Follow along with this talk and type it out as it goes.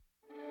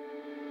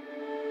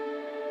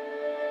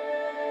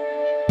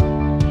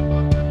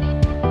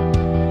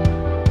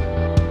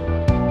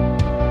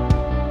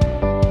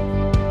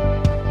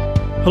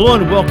Hello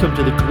and welcome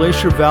to the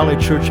Glacier Valley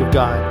Church of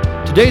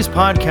God. Today's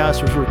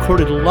podcast was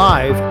recorded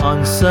live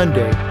on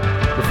Sunday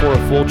before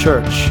a full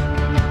church.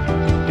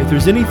 If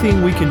there's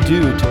anything we can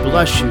do to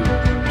bless you,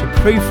 to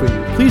pray for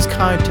you, please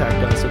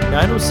contact us at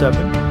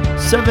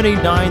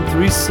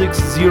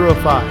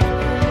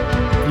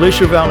 907-789-3605.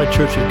 Glacier Valley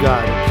Church of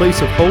God, a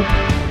place of hope,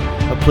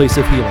 a place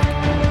of healing.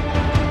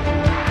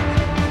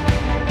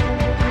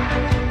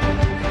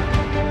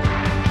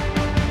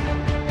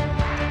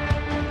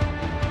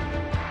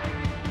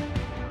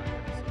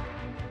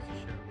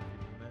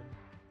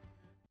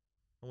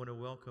 I want to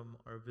welcome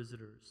our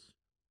visitors.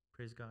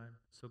 Praise God.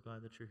 So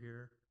glad that you're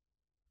here.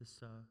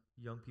 This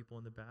young people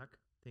in the back,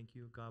 thank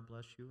you. God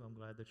bless you. I'm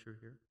glad that you're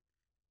here.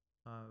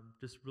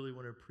 Just really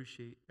want to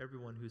appreciate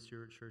everyone who's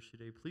here at church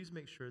today. Please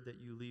make sure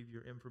that you leave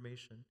your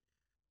information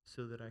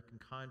so that I can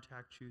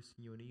contact you,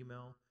 send you an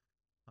email,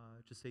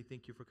 just say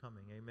thank you for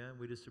coming. Amen.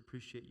 We just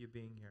appreciate you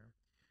being here.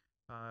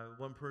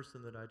 One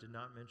person that I did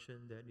not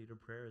mention that needed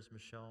prayer is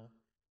Michelle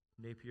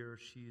Napier.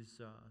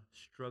 She's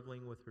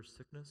struggling with her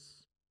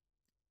sickness.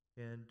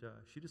 And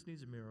she just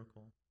needs a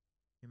miracle.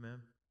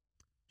 Amen.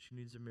 She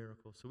needs a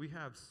miracle. So we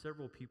have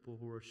several people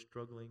who are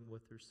struggling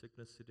with their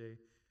sickness today.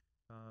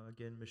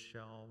 Again,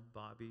 Michelle,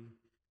 Bobby.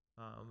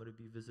 I'm going to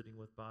be visiting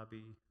with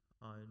Bobby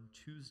on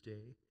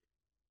Tuesday.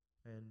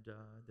 And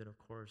then, of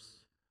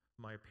course,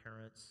 my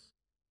parents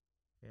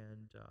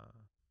and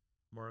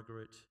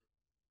Margaret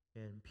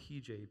and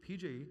PJ.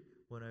 PJ,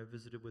 when I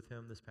visited with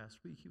him this past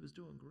week, he was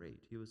doing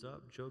great. He was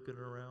up, joking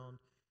around,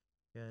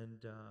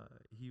 and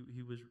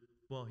he was...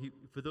 Well,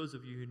 for those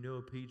of you who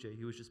know PJ,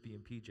 he was just being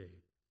PJ,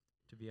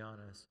 to be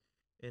honest.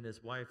 And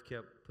his wife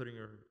kept putting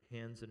her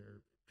hands in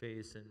her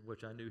face, and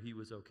which I knew he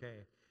was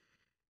okay.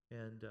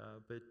 And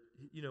but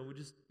you know,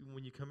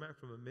 when you come back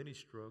from a mini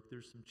stroke,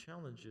 there's some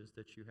challenges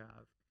that you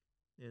have,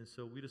 and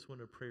so we just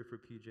want to pray for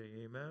PJ.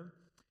 Amen.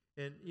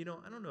 And you know,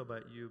 I don't know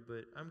about you,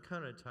 but I'm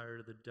kind of tired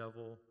of the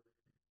devil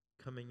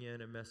coming in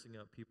and messing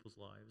up people's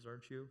lives,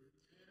 aren't you?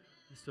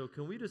 So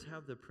can we just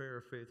have the prayer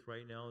of faith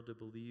right now to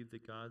believe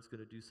that God's going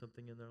to do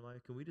something in their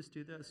life? Can we just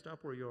do that?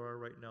 Stop where you are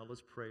right now.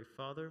 Let's pray.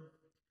 Father,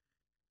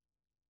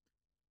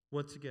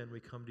 once again,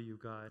 we come to you,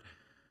 God.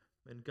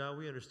 And God,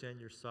 we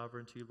understand your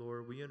sovereignty,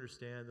 Lord. We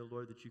understand, the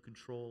Lord, that you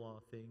control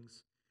all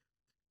things.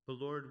 But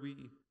Lord,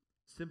 we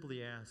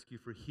simply ask you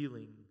for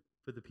healing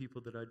for the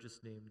people that I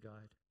just named,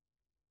 God.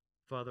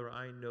 Father,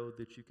 I know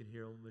that you can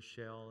heal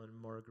Michelle and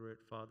Margaret,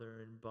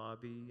 Father, and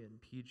Bobby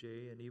and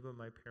PJ, and even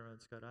my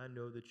parents, God. I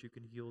know that you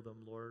can heal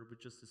them, Lord,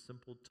 with just a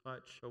simple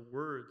touch, a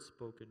word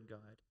spoken,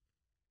 God.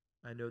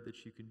 I know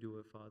that you can do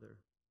it, Father.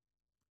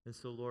 And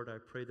so, Lord, I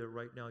pray that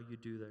right now you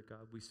do that,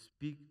 God. We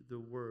speak the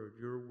word,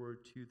 your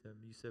word to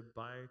them. You said,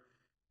 by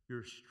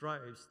your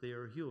stripes they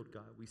are healed,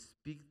 God. We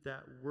speak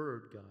that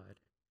word, God.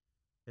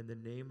 In the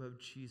name of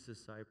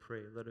Jesus, I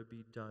pray. Let it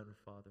be done,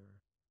 Father.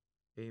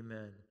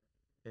 Amen.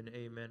 And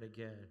amen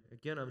again.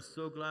 Again, I'm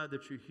so glad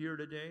that you're here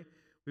today.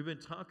 We've been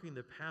talking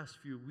the past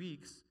few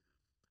weeks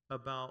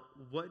about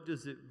what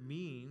does it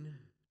mean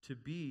to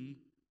be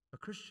a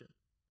Christian.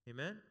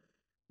 Amen?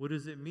 What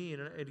does it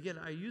mean? And again,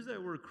 I use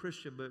that word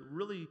Christian, but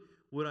really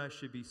what I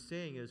should be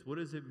saying is, what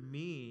does it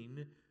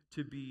mean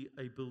to be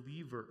a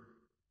believer?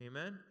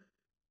 Amen?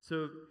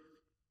 So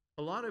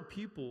a lot of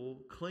people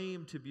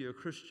claim to be a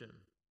Christian.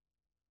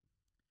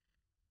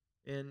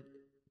 And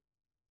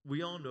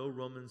we all know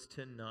Romans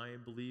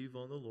 10:9, believe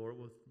on the Lord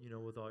with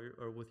all your,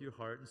 or with your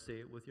heart, and say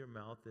it with your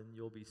mouth, and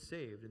you'll be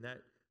saved. And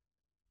that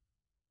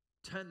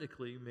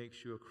technically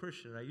makes you a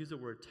Christian. And I use the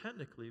word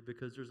technically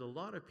because there's a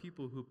lot of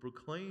people who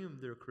proclaim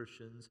they're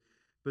Christians,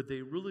 but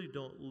they really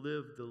don't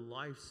live the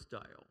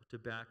lifestyle to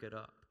back it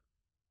up.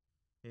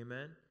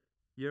 Amen?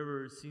 You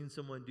ever seen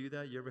someone do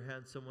that? You ever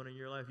had someone in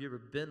your life? You ever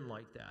been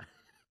like that?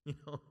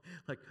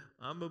 Like,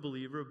 I'm a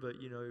believer, but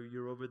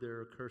you're over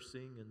there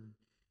cursing and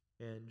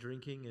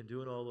drinking and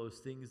doing all those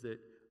things that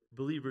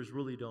believers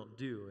really don't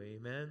do.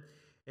 Amen?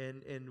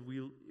 And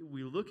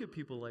we look at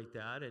people like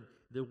that, and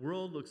the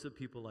world looks at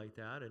people like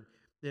that, and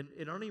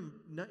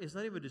it's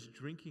not even just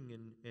drinking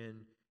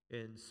and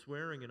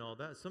swearing and all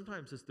that.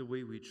 Sometimes it's the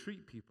way we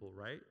treat people,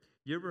 right?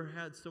 You ever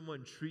had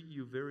someone treat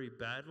you very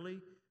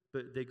badly,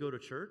 but they go to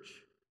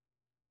church?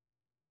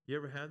 You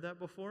ever had that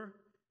before?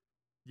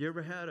 You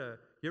ever had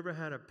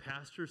a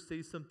pastor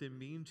say something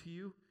mean to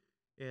you,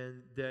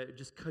 and that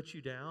just cut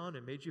you down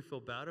and made you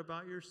feel bad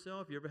about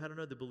yourself? You ever had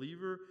another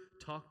believer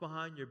talk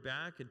behind your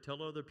back and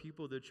tell other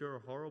people that you're a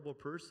horrible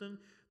person?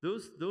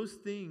 Those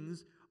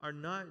things are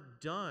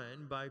not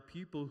done by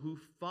people who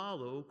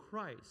follow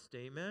Christ.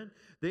 Amen?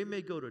 They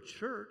may go to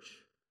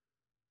church.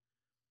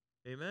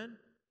 Amen?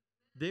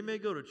 They may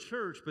go to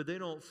church, but they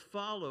don't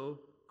follow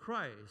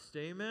Christ.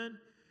 Amen?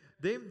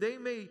 They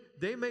may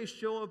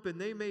show up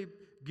and they may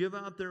give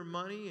out their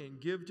money and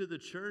give to the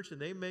church,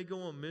 and they may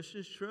go on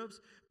mission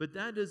trips, but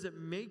that doesn't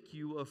make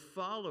you a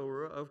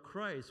follower of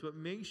Christ. What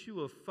makes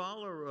you a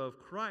follower of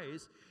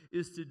Christ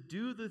is to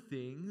do the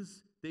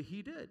things that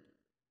he did.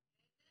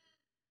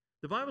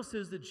 The Bible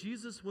says that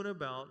Jesus went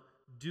about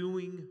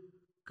doing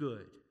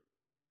good.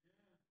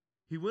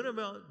 He went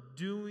about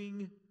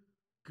doing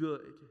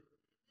good.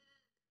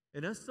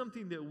 And that's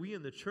something that we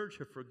in the church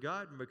have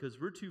forgotten because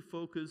we're too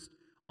focused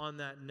on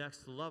that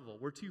next level.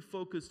 We're too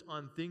focused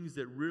on things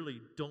that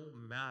really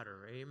don't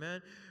matter.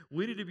 Amen.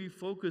 We need to be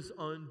focused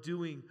on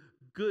doing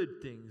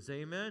good things.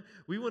 Amen.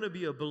 We want to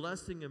be a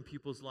blessing in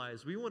people's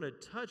lives. We want to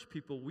touch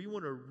people. We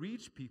want to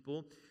reach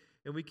people.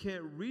 And we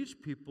can't reach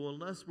people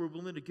unless we're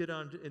willing to get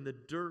on in the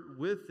dirt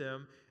with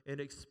them and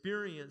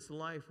experience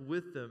life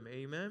with them.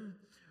 Amen.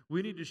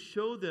 We need to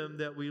show them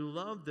that we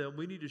love them.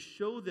 We need to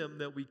show them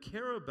that we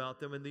care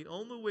about them. And the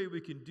only way we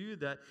can do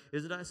that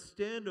is not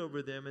stand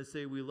over them and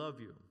say, we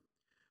love you.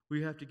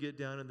 We have to get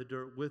down in the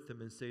dirt with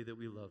them and say that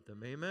we love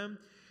them. Amen?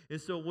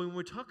 And so when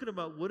we're talking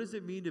about what does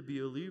it mean to be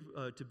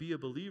a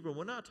believer,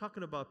 we're not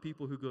talking about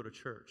people who go to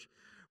church.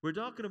 We're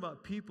talking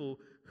about people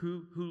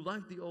who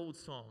like the old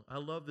song. I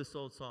love this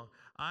old song.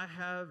 I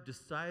have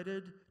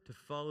decided to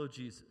follow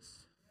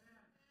Jesus.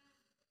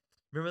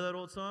 Remember that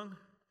old song?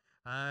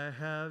 I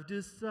have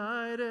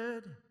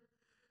decided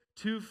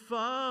to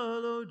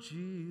follow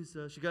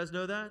Jesus. You guys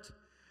know that?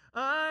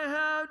 I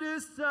have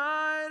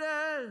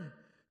decided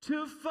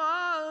to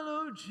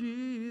follow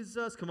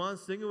Jesus. Come on,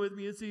 sing it with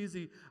me. It's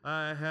easy.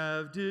 I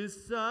have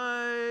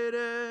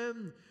decided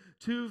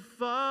to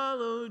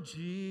follow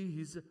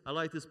Jesus. I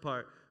like this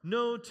part.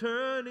 No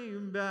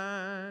turning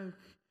back.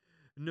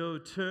 No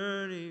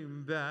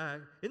turning back.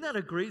 Isn't that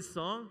a great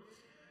song?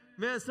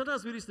 Man,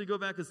 sometimes we used to go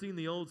back and sing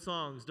the old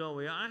songs, don't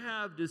we? I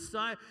have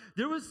decided.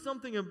 There was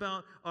something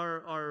about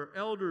our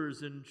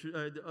elders and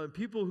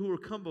people who were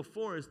come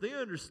before us. They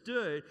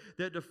understood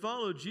that to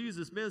follow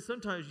Jesus, man,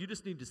 sometimes you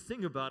just need to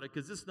sing about it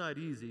because it's not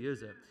easy,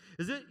 is it?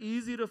 Is it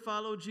easy to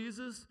follow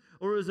Jesus?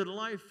 Or is it a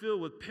life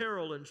filled with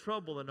peril and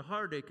trouble and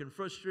heartache and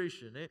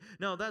frustration?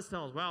 Now, that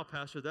sounds, wow,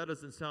 Pastor, that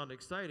doesn't sound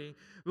exciting.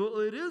 Well,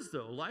 it is,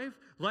 though.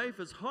 Life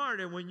is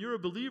hard, and when you're a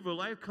believer,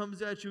 life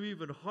comes at you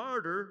even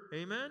harder.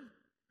 Amen?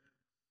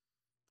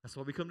 That's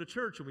why we come to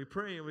church and we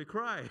pray and we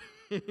cry.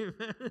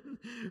 Amen.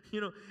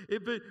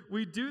 But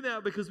we do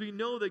that because we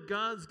know that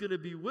God's going to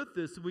be with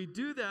us. And we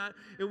do that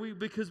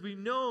because we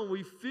know and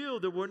we feel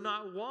that we're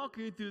not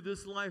walking through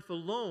this life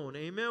alone.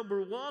 Amen.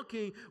 We're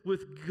walking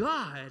with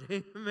God.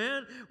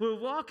 Amen. We're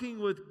walking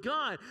with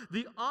God,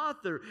 the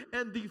author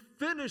and the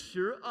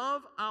finisher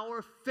of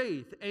our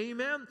faith.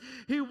 Amen.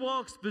 He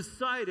walks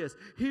beside us.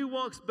 He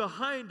walks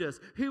behind us.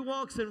 He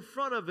walks in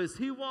front of us.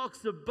 He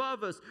walks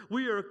above us.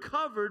 We are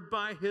covered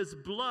by His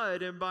blood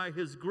and by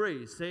His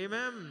grace.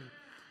 Amen.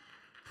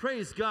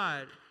 Praise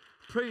God.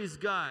 Praise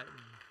God.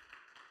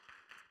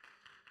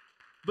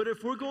 But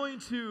if we're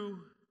going to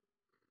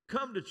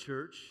come to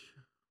church,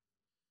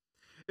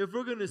 if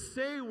we're going to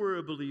say we're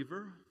a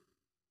believer,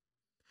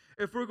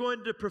 if we're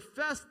going to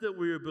profess that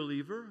we're a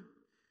believer,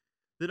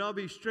 then I'll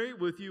be straight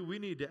with you, we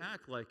need to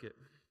act like it.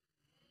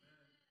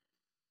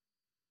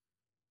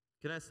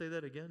 Can I say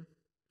that again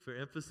for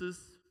emphasis?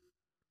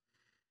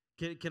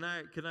 Can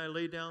I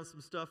lay down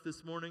some stuff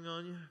this morning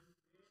on you?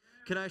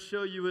 Can I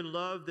show you in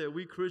love that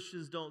we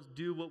Christians don't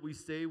do what we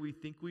say we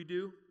think we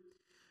do?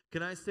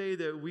 Can I say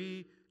that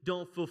we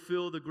don't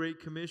fulfill the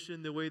Great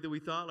Commission the way that we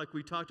thought, like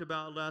we talked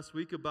about last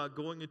week about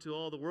going into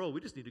all the world?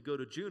 We just need to go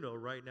to Juneau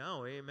right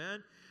now,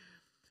 amen?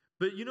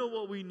 But you know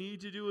what we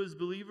need to do as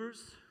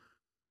believers?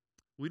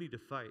 We need to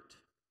fight.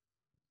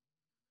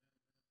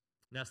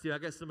 Now, see, I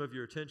got some of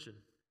your attention.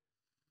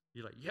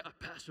 You're like, yeah,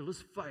 Pastor,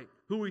 let's fight.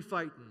 Who are we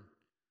fighting?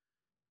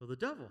 Well, the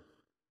devil.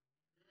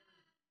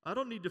 I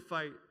don't need to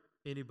fight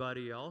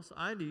anybody else.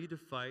 I need to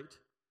fight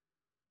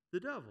the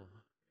devil.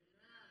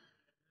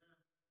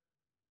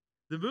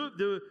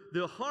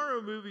 The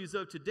horror movies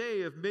of today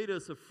have made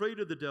us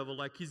afraid of the devil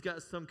like he's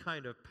got some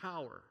kind of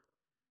power.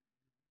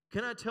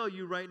 Can I tell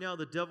you right now,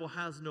 the devil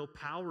has no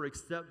power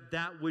except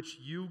that which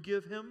you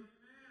give him?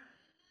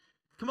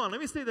 Come on, let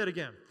me say that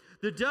again.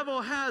 The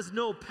devil has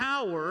no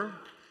power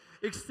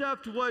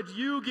except what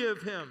you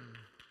give him.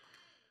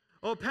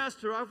 Oh,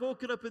 Pastor, I've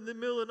woken up in the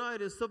middle of the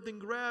night and something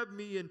grabbed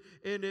me and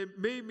it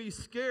made me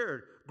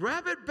scared.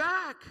 Grab it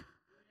back.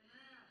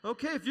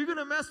 Okay, if you're going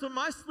to mess with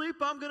my sleep,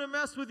 I'm going to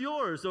mess with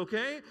yours,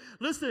 okay?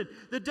 Listen,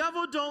 the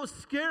devil don't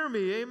scare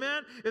me,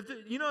 amen? If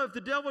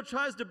the devil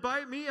tries to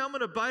bite me, I'm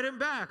going to bite him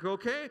back,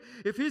 okay?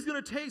 If he's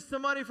going to take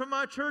somebody from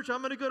my church,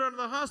 I'm going to go down to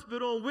the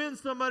hospital and win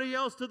somebody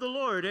else to the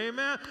Lord,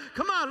 amen?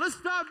 Come on, let's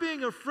stop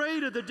being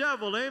afraid of the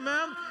devil,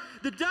 amen?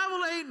 The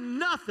devil ain't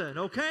nothing,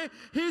 okay?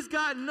 He's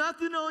got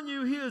nothing on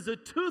you. He is a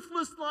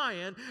toothless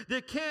lion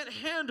that can't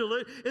handle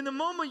it. In the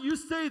moment you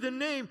say the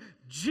name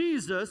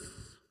Jesus,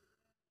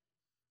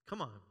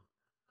 come on.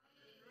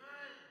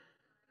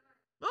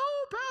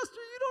 Oh, Pastor,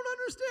 you don't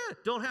understand.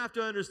 Don't have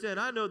to understand.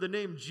 I know the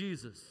name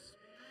Jesus.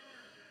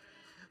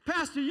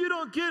 Pastor, you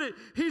don't get it.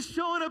 He's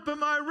showing up in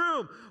my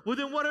room. Well,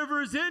 then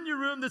whatever is in your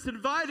room that's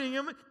inviting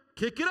him,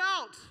 kick it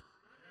out.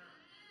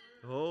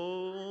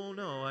 Oh,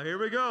 no. Here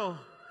we go.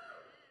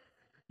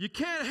 You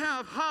can't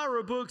have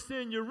horror books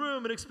in your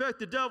room and expect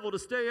the devil to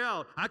stay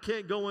out. I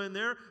can't go in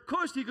there. Of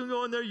course he can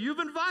go in there. You've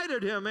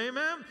invited him,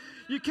 amen?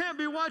 You can't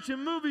be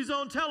watching movies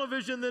on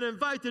television that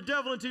invite the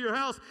devil into your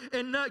house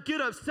and not get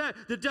upset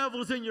the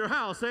devil is in your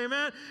house,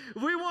 amen?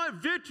 If we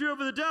want victory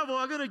over the devil,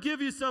 I'm going to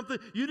give you something.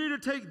 You need to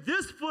take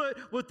this foot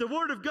with the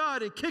word of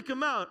God and kick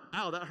him out.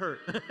 Ow, that hurt.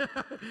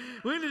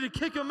 We need to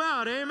kick him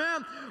out,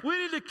 amen? We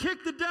need to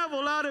kick the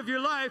devil out of your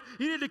life.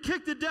 You need to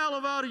kick the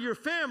devil out of your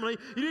family.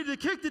 You need to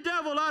kick the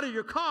devil out of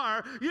your car.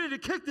 You need to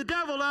kick the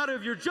devil out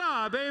of your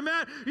job,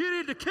 amen? You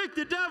need to kick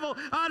the devil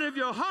out of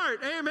your heart,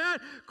 amen?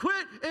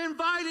 Quit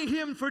inviting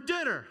him for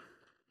dinner.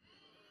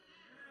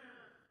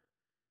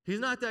 He's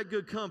not that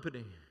good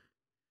company,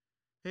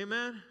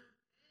 amen?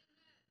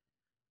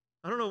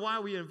 I don't know why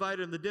we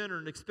invite him to dinner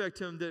and expect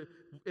him to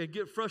and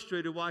get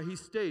frustrated why he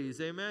stays,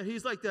 amen?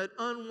 He's like that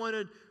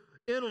unwanted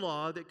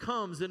in-law that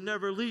comes and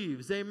never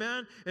leaves,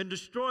 amen, and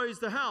destroys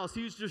the house.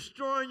 He's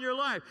destroying your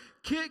life.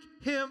 Kick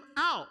him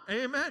out,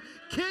 amen.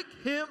 Kick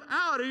him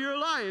out of your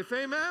life,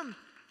 amen.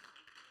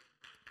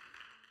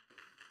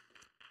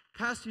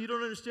 Pastor, you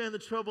don't understand the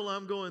trouble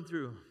I'm going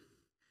through.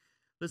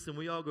 Listen,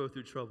 we all go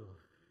through trouble.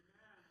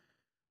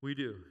 We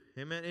do,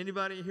 amen.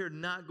 Anybody in here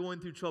not going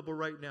through trouble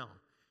right now?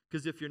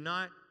 Because if you're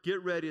not,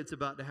 get ready, it's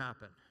about to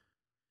happen,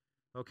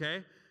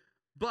 okay?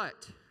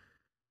 But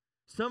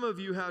some of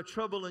you have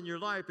trouble in your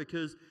life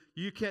because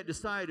you can't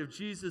decide if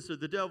Jesus or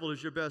the devil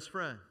is your best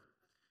friend.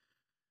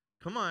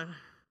 Come on.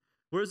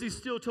 Where's these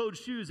steel-toed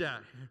shoes at?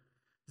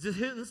 Is it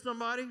hitting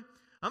somebody?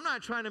 I'm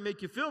not trying to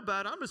make you feel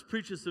bad. I'm just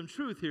preaching some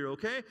truth here,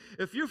 okay?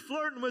 If you're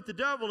flirting with the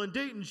devil and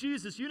dating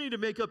Jesus, you need to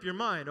make up your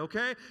mind,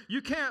 okay?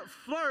 You can't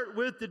flirt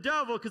with the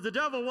devil because the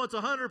devil wants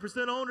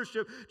 100%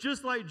 ownership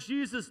just like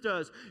Jesus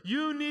does.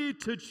 You need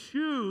to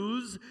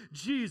choose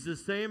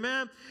Jesus,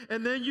 amen?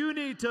 And then you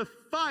need to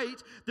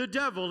fight the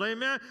devil,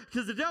 amen?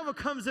 Because the devil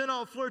comes in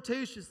all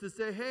flirtatious to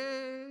say,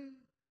 hey,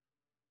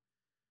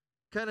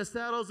 kind of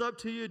saddles up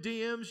to you,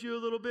 DMs you a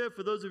little bit.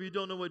 For those of you who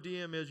don't know what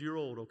DM is, you're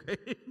old, okay?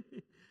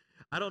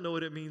 I don't know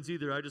what it means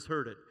either. I just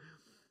heard it.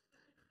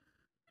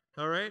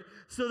 All right?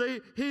 So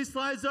he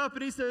slides up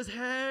and he says,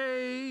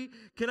 hey,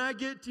 can I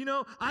get,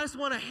 I just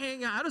want to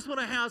hang out. I just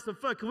want to have some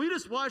fun. Can we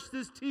just watch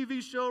this TV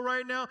show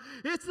right now?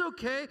 It's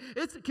okay.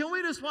 Can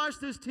we just watch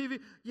this TV?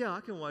 Yeah, I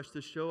can watch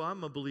this show.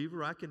 I'm a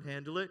believer. I can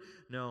handle it.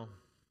 No.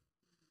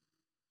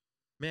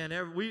 Man,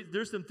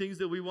 there's some things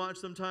that we watch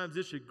sometimes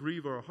that should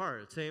grieve our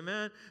hearts.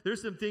 Amen?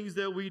 There's some things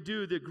that we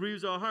do that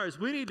grieves our hearts.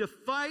 We need to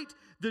fight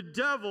the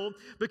devil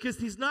because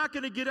he's not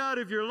going to get out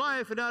of your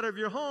life and out of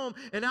your home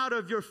and out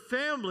of your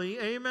family.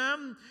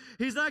 Amen?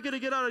 He's not going to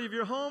get out of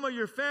your home or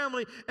your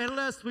family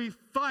unless we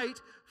fight.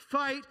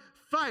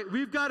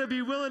 We've got to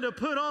be willing to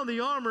put on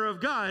the armor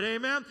of God.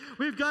 Amen?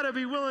 We've got to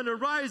be willing to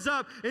rise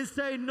up and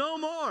say, no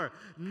more.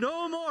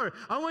 No more.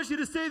 I want you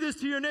to say this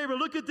to your neighbor.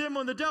 Look at them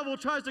when the devil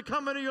tries to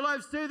come into your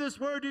life. Say this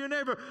word to your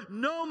neighbor.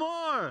 No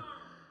more.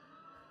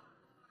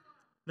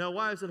 Now,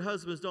 wives and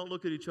husbands, don't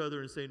look at each other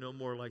and say no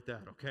more like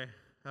that, okay?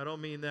 I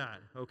don't mean that,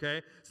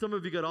 okay? Some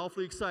of you got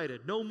awfully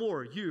excited. No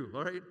more, you,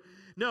 all right?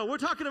 No, we're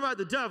talking about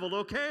the devil,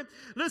 okay?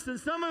 Listen,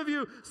 some of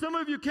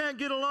you can't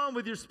get along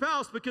with your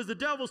spouse because the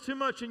devil's too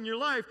much in your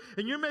life,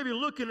 and you're maybe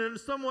looking at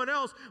someone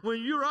else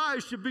when your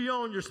eyes should be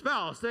on your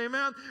spouse,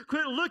 amen?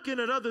 Quit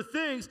looking at other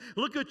things.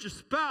 Look at your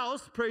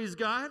spouse, praise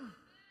God.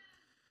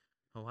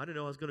 Oh, I didn't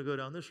know I was going to go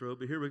down this road,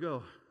 but here we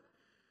go.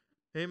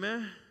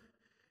 Amen?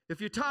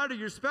 If you're tired of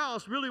your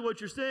spouse, really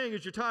what you're saying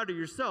is you're tired of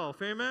yourself,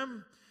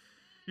 amen?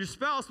 Your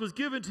spouse was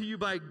given to you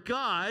by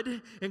God,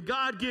 and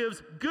God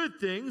gives good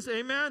things,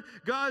 amen?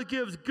 God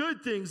gives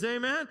good things,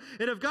 amen?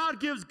 And if God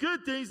gives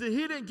good things, then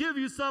he didn't give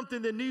you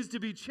something that needs to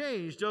be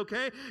changed,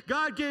 okay?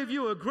 God gave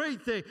you a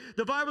great thing.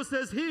 The Bible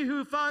says, he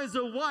who finds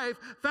a wife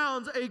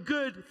finds a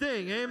good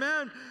thing,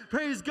 amen?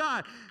 Praise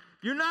God.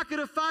 You're not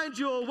going to find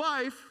you a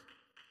wife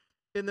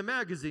in the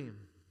magazine.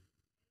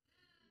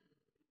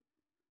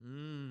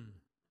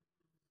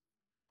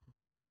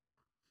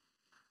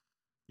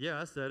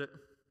 Yeah, I said it.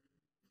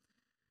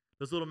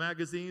 Those little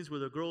magazines where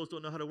the girls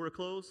don't know how to wear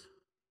clothes.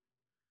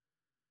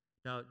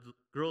 Now,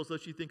 girls,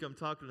 let you think I'm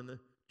talking to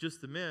just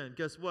the men.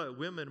 Guess what?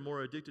 Women are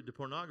more addicted to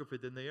pornography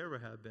than they ever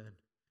have been.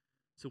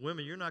 So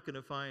women, you're not going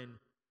to find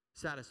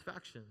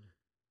satisfaction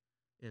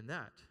in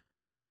that.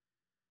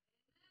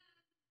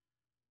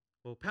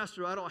 Well,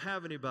 Pastor, I don't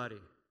have anybody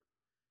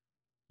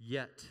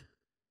yet.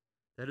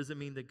 That doesn't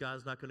mean that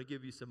God's not going to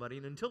give you somebody.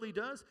 And until he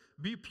does,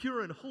 be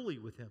pure and holy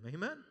with him.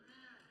 Amen?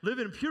 Live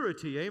in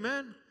purity.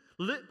 Amen?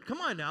 Come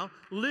on now.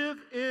 Live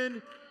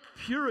in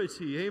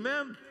purity.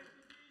 Amen?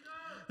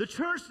 The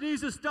church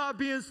needs to stop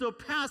being so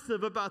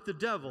passive about the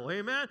devil.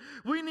 Amen?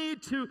 We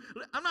need to,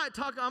 I'm not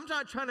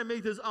trying to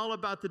make this all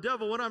about the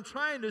devil. What I'm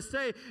trying to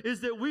say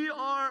is that we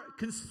are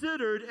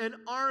considered an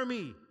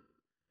army.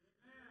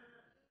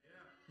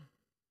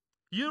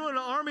 You know what an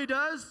army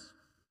does?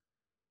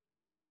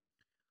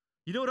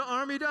 You know what an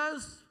army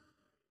does?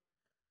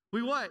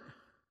 We what?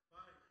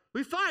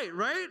 We fight,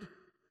 right?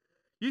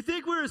 You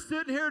think we're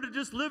sitting here to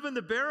just live in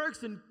the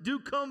barracks and do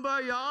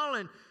kumbaya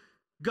and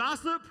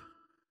gossip?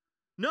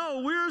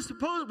 No,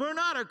 we're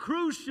not a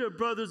cruise ship,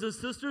 brothers and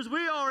sisters.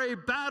 We are a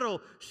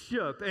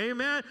battleship.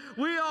 Amen.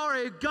 We are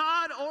a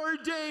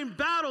God-ordained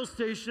battle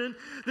station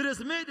that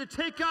is meant to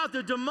take out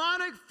the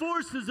demonic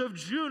forces of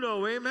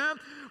Juno. Amen.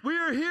 We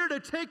are here to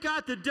take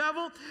out the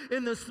devil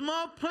in the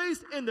small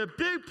place, in the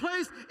big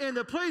place, in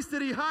the place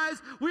that he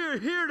hides. We are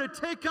here to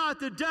take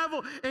out the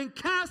devil and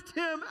cast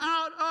him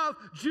out of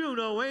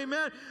Juno.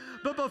 Amen.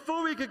 But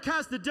before we can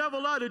cast the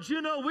devil out of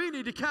Juno, we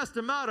need to cast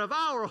him out of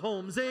our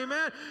homes.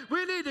 Amen.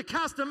 We need to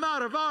cast him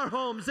out of our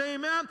homes.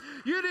 Amen.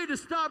 You need to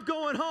stop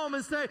going home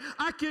and say,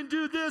 I can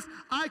do this,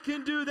 I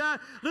can do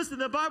that. Listen,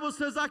 the Bible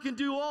says I can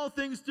do all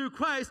things through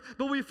Christ,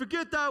 but we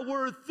forget that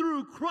word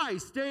through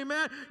Christ.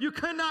 Amen. You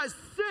cannot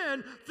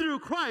sin through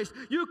Christ.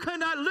 You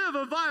cannot live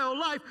a vile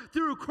life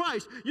through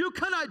Christ. You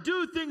cannot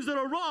do things that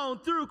are wrong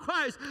through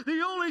Christ.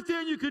 The only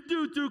thing you could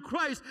do through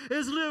Christ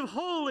is live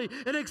holy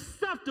and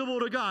acceptable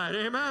to God.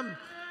 Amen.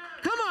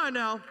 Come on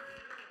now.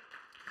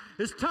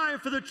 It's time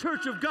for the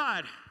church of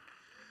God.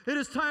 It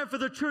is time for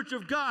the church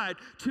of God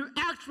to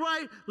act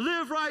right,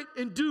 live right,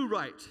 and do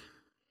right.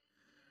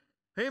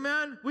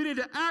 Amen. We need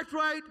to act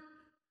right.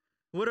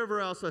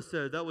 Whatever else I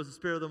said, that was the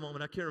spirit of the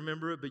moment. I can't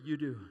remember it, but you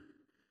do.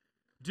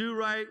 Do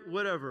right,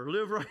 whatever.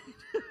 Live right.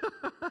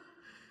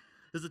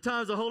 There's the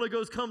times the Holy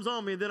Ghost comes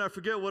on me and then I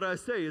forget what I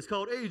say. It's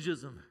called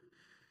ageism.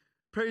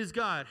 Praise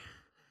God.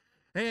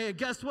 And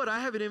guess what?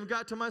 I haven't even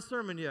got to my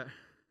sermon yet.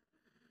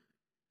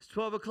 It's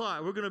 12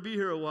 o'clock. We're going to be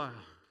here a while.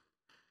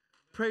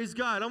 Praise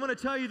God. I'm going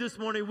to tell you this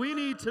morning, we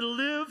need to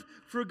live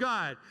for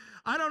God.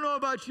 I don't know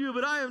about you,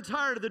 but I am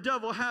tired of the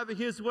devil having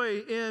his way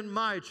in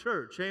my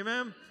church.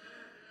 Amen?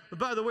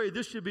 By the way,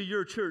 this should be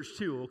your church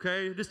too,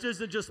 okay? This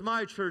isn't just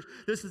my church.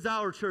 This is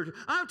our church.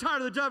 I'm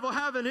tired of the devil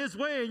having his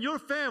way in your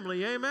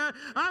family, amen?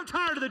 I'm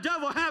tired of the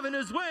devil having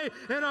his way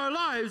in our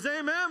lives,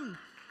 amen?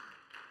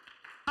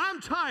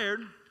 I'm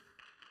tired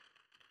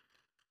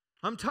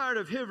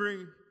of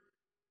hearing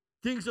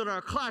things in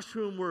our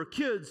classroom where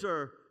kids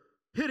are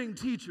hitting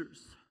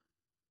teachers.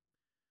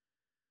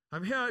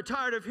 I'm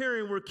tired of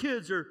hearing where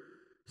kids are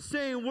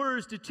saying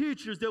words to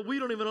teachers that we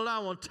don't even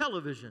allow on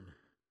television.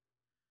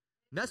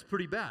 And that's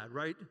pretty bad,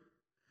 right?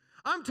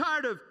 I'm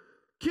tired of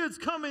kids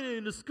coming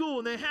into school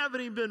and they haven't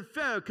even been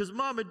fed because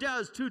mom and dad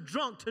is too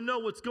drunk to know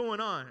what's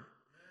going on.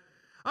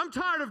 I'm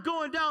tired of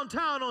going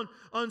downtown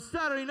on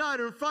Saturday night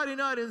or Friday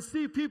night and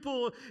see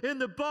people in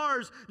the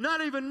bars not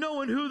even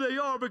knowing who they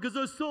are because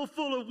they're so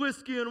full of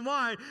whiskey and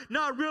wine,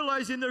 not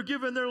realizing they're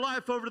giving their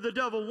life over to the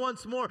devil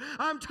once more.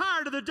 I'm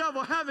tired of the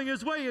devil having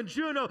his way in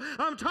Juno.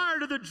 I'm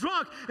tired of the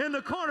drunk in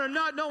the corner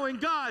not knowing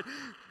God,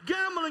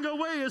 gambling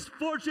away his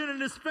fortune and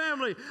his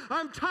family.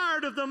 I'm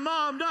tired of the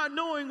mom not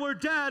knowing where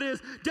dad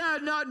is,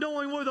 dad not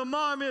knowing where the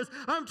mom is.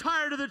 I'm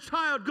tired of the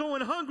child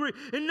going hungry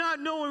and not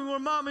knowing where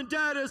mom and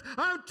dad is.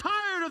 I'm tired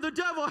of the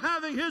devil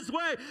having his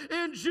way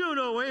in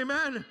Juno,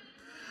 amen?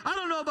 I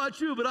don't know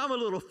about you, but I'm a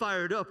little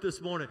fired up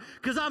this morning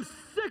because I'm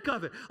sick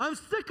of it. I'm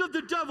sick of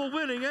the devil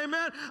winning,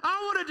 amen?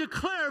 I want to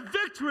declare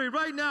victory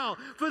right now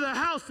for the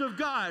house of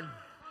God.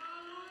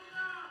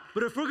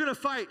 But if we're going to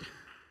fight,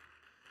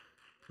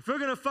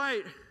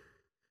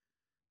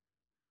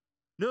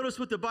 notice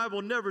what the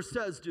Bible never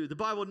says, dude. The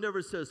Bible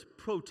never says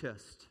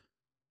protest.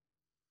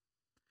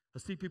 I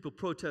see people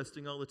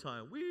protesting all the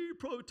time. We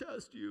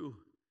protest you.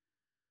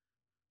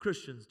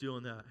 Christians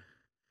doing that.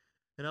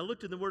 And I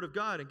looked in the Word of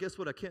God, and guess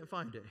what? I can't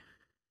find it.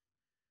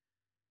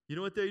 You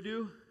know what they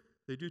do?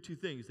 They do two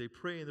things. They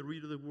pray and they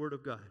read the Word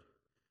of God.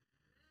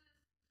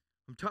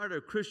 I'm tired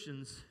of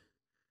Christians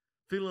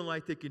feeling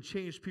like they can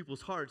change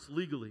people's hearts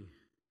legally.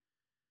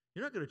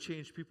 You're not going to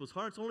change people's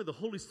hearts. Only the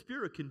Holy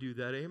Spirit can do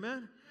that,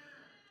 amen?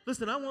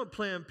 Listen, I want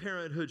Planned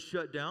Parenthood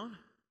shut down.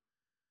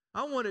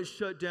 I want it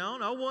shut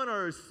down. I want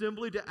our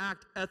assembly to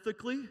act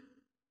ethically.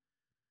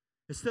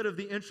 Instead of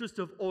the interest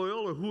of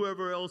oil or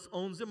whoever else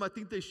owns them, I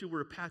think they should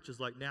wear patches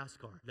like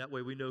NASCAR. That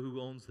way we know who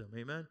owns them,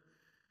 amen?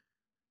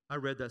 I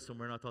read that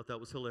somewhere and I thought that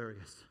was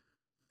hilarious.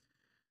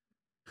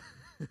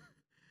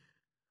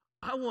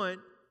 I want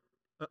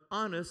an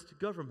honest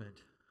government.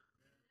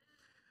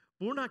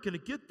 We're not going to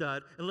get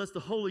that unless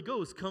the Holy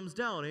Ghost comes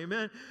down,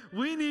 amen?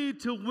 We need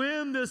to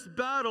win this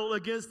battle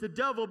against the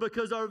devil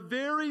because our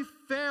very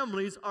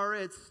families are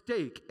at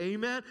stake,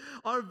 amen?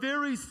 Our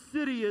very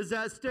city is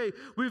at stake.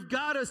 We've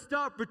got to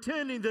stop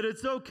pretending that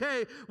it's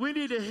okay. We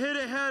need to hit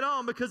it head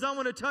on because I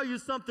want to tell you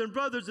something,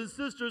 brothers and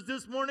sisters,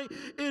 this morning,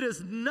 it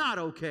is not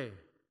okay.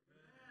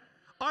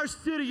 Our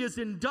city is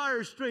in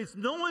dire straits.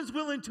 No one's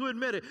willing to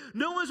admit it.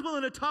 No one's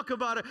willing to talk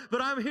about it,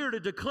 but I'm here to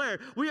declare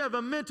we have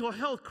a mental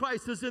health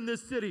crisis in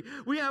this city.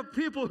 We have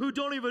people who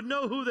don't even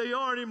know who they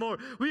are anymore.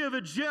 We have a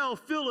jail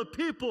full of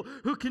people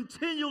who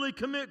continually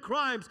commit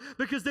crimes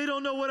because they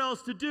don't know what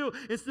else to do,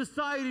 and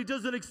society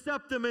doesn't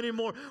accept them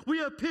anymore. We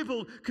have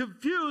people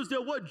confused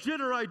at what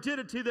gender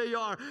identity they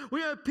are.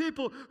 We have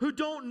people who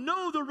don't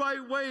know the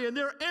right way, and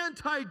they're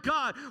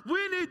anti-God.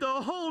 We need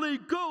the Holy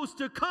Ghost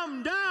to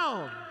come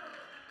down.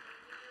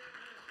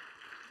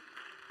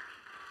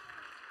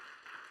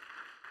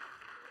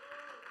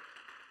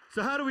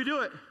 So how do we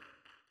do it?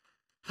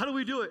 How do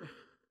we do it?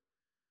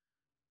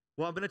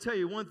 Well, I'm going to tell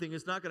you one thing.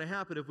 It's not going to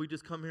happen if we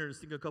just come here and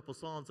sing a couple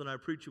songs and I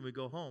preach and we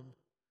go home.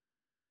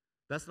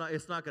 It's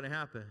not going to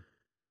happen.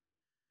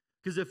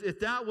 Because if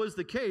that was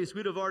the case,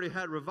 we'd have already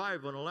had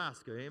revival in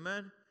Alaska.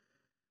 Amen?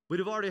 We'd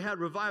have already had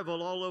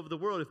revival all over the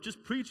world. If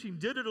just preaching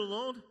did it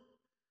alone,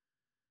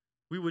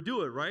 we would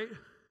do it, right?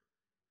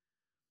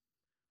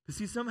 But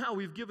see, somehow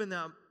we've given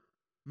that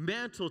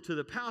mantle to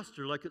the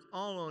pastor like it's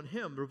all on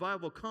him.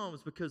 Revival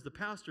comes because the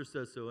pastor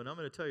says so. And I'm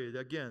going to tell you,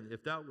 again,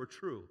 if that were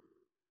true,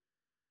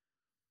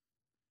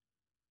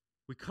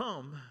 we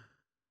come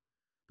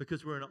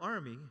because we're an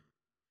army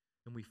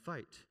and we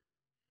fight.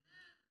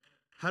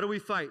 How do we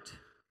fight?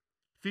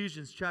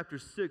 Ephesians chapter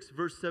 6,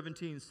 verse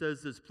 17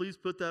 says this. Please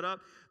put that up.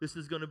 This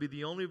is going to be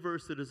the only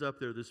verse that is up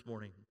there this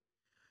morning.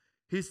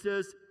 He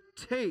says,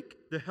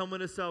 take the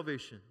helmet of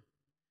salvation.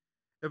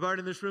 Everybody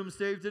in this room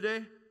saved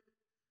today?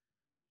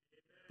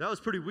 That was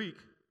pretty weak.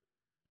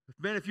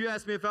 Man, if you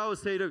asked me if I was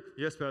saved,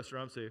 yes, Pastor,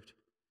 I'm saved.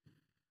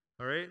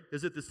 All right?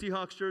 Is it the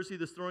Seahawks jersey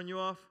that's throwing you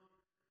off?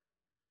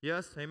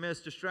 Yes? Amen.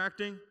 It's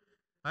distracting?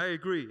 I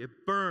agree.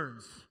 It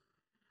burns.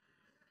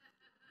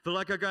 Feel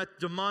like I got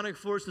demonic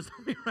forces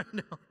on me right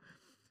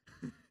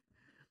now.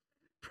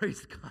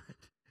 Praise God.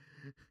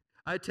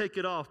 I'd take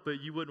it off, but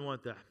you wouldn't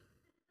want that.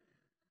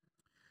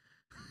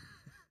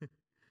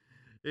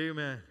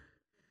 Amen.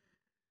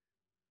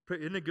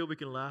 Isn't it good we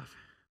can laugh?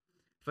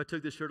 If I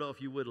took this shirt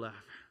off, you would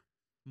laugh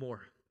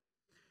more.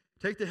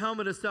 Take the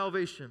helmet of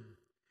salvation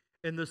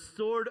and the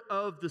sword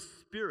of the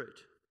Spirit.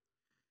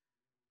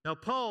 Now,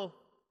 Paul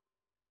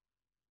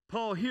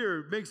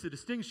here makes a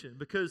distinction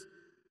because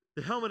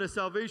the helmet of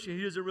salvation,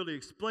 he doesn't really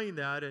explain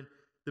that, and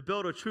the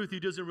belt of truth, he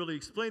doesn't really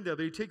explain that,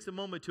 but he takes a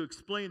moment to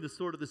explain the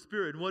sword of the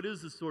Spirit. And what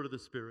is the sword of the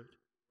Spirit?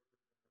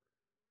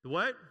 The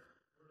what?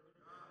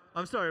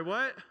 I'm sorry,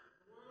 what?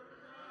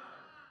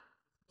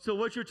 So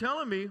what you're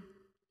telling me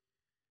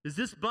is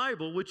this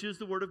Bible, which is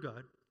the Word of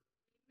God,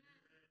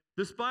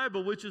 this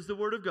Bible, which is the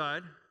Word of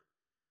God,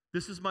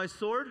 this is my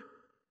sword?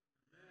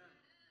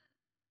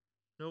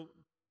 No,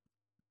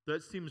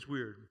 that seems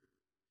weird.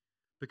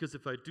 Because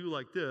if I do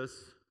like this,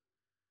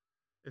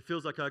 it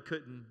feels like I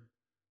couldn't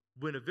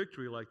win a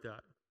victory like that.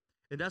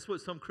 And that's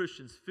what some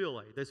Christians feel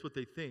like. That's what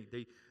they think.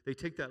 They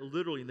take that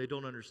literally and they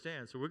don't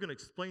understand. So we're going to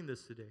explain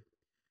this today.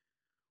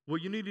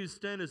 What you need to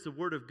understand is the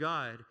Word of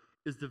God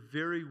is the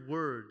very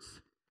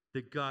words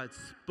that God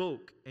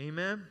spoke.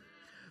 Amen?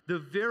 The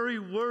very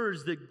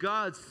words that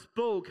God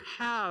spoke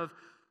have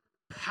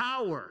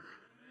power.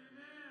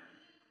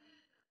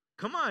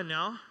 Come on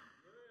now.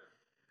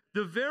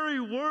 The very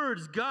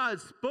words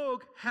God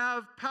spoke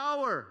have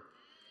power.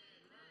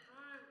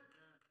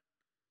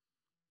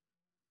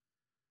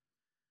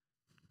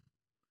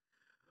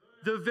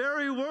 The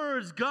very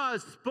words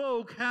God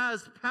spoke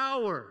has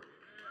power.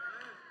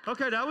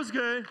 Okay, that was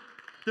good.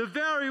 The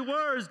very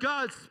words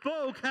God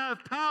spoke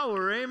have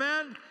power.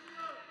 Amen?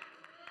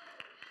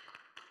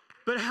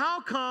 But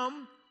how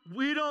come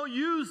we don't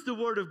use the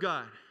Word of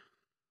God?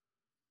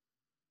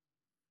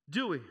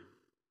 Do we?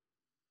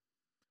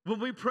 When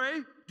we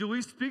pray, do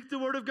we speak the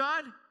Word of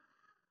God?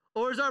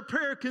 Or does our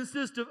prayer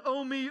consist of,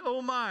 oh me,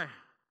 oh my?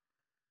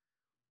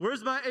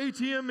 Where's my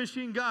ATM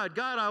machine, God?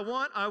 God, I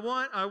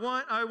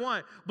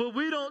want. But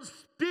we don't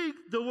speak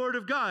the Word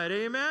of God,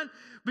 amen?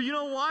 But you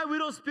know why we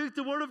don't speak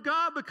the Word of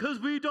God? Because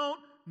we don't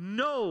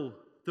know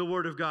the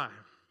Word of God.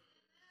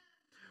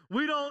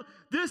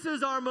 This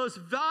is our most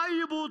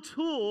valuable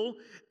tool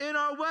in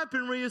our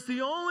weaponry. It's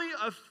the only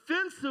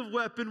offensive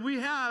weapon we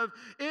have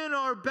in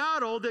our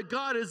battle that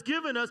God has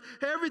given us.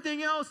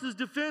 Everything else is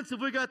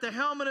defensive. We got the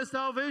helmet of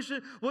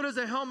salvation. What does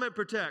a helmet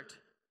protect?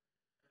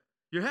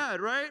 Your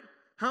head, right?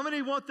 How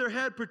many want their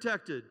head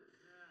protected?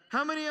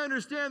 How many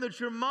understand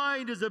that your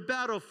mind is a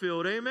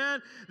battlefield?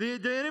 Amen? The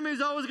enemy is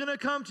always going to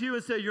come to you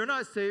and say, you're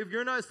not saved,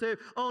 you're not saved.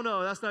 Oh,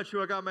 no, that's not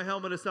true. I got my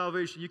helmet of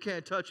salvation. You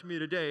can't touch me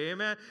today.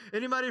 Amen?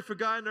 Anybody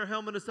forgotten their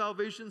helmet of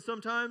salvation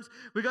sometimes?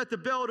 We got the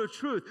belt of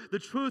truth. The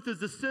truth is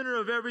the center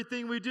of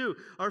everything we do.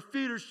 Our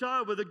feet are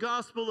shod with the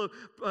gospel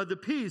of the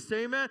peace.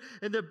 Amen?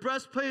 And the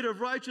breastplate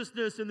of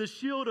righteousness and the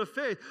shield of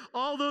faith.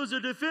 All those are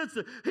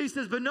defensive. He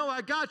says, but no,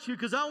 I got you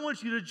because I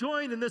want you to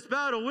join in this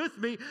battle with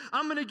me.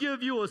 I'm going to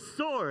give you a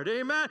sword.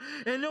 Amen?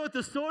 And you know what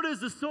the sword is?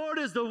 The sword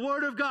is the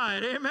Word of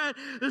God. Amen?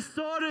 The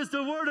sword is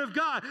the Word of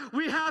God.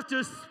 We have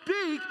to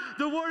speak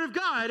the Word of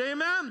God.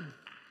 Amen?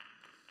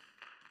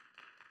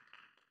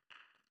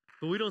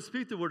 But we don't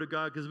speak the Word of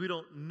God because we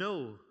don't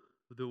know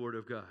the Word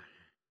of God.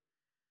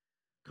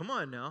 Come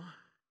on now.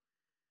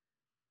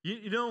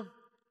 You know,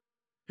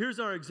 here's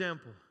our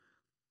example.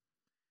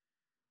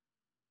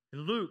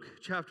 In Luke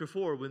chapter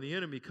 4, when the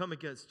enemy come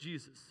against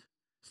Jesus,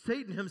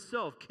 Satan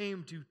himself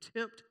came to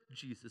tempt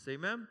Jesus.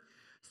 Amen?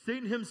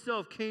 Satan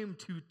himself came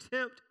to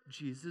tempt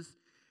Jesus,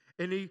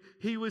 and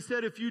he was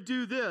said, if you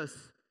do this,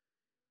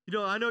 you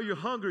know, I know you're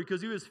hungry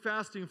because he was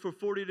fasting for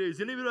 40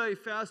 days. Anybody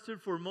fasted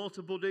for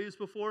multiple days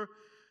before?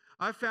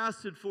 I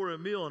fasted for a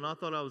meal, and I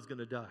thought I was going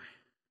to die.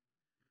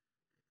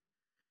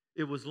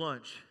 It was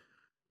lunch.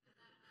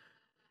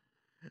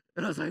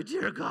 And I was like,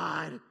 dear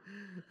God,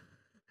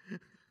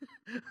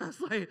 I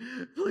was like,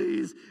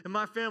 please. And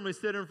my family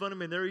sat in front of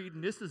me and they're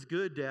eating. This is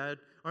good, Dad.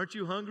 Aren't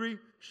you hungry?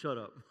 Shut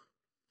up.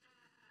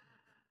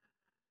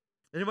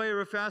 Anybody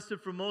ever fasted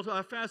for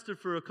I fasted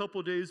for a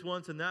couple days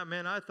once, and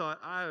I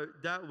thought,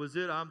 that was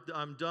it.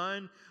 I'm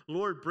done.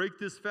 Lord, break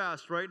this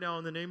fast right now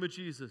in the name of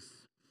Jesus.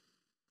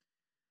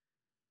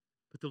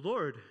 But the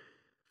Lord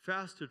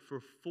fasted for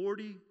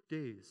 40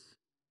 days.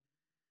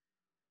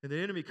 And the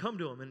enemy come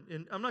to him,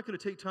 and I'm not going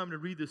to take time to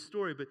read this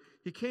story, but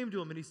he came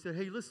to him and he said,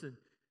 hey, listen,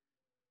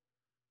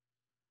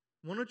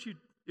 why don't you,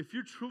 if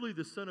you're truly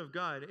the Son of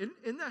God,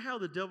 isn't that how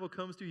the devil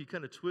comes to you? He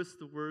kind of twists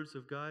the words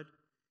of God.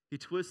 He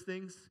twists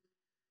things.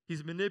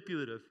 He's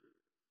manipulative.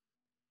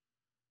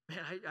 Man,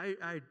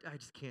 I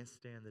just can't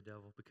stand the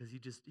devil because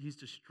he's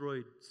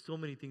destroyed so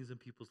many things in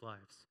people's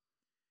lives.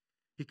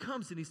 He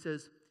comes and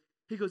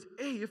he goes,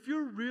 hey, if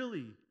you're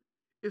really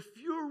the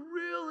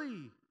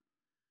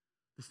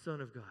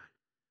Son of God,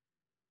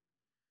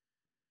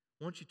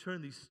 why don't you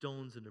turn these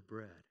stones into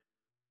bread?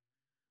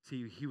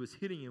 See, he was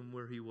hitting him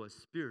where he was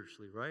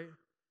spiritually, right?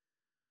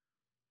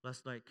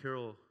 Last night,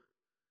 Carol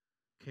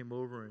came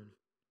over and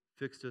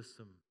fixed us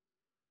some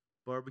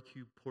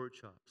barbecue pork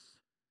chops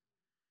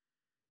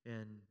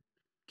and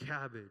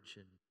cabbage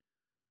and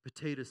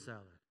potato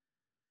salad.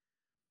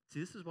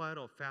 See, this is why I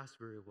don't fast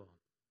very well.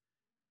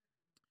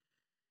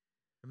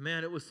 And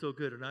man, it was so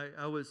good. And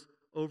I was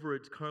over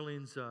at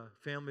Carlene's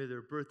family,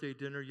 their birthday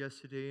dinner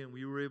yesterday, and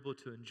we were able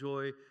to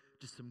enjoy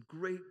just some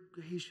great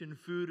Haitian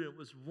food, and it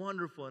was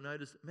wonderful. And I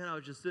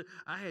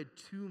had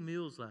 2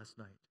 meals last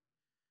night.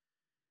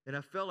 And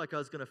I felt like I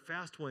was going to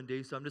fast one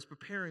day, so I'm just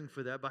preparing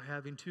for that by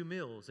having 2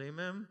 meals.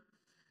 Amen?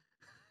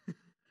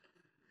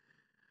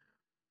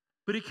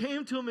 But he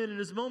came to him, and in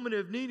his moment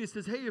of need, he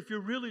says, hey, if you're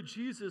really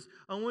Jesus,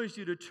 I want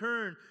you to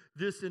turn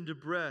this into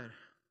bread.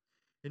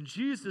 And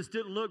Jesus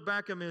didn't look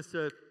back at him and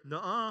said,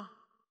 nuh-uh.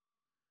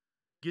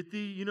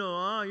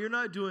 You're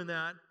not doing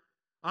that.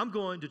 I'm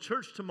going to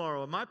church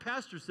tomorrow, and my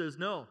pastor says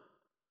no.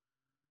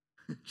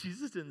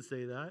 Jesus didn't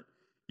say that.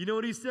 You know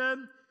what he said?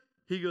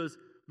 He goes,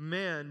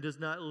 man does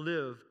not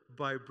live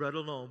by bread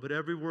alone, but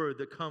every word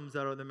that comes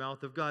out of the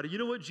mouth of God. And you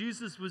know what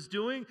Jesus was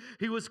doing?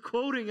 He was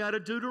quoting out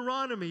of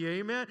Deuteronomy,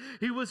 amen?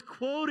 He was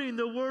quoting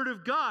the word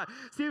of God.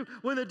 See,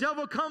 when the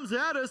devil comes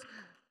at us,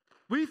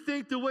 we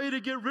think the way to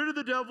get rid of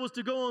the devil is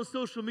to go on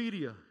social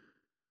media.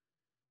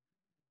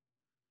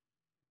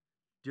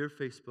 Dear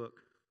Facebook,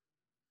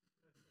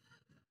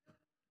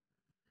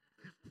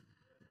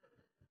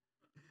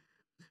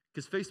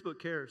 because Facebook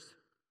cares.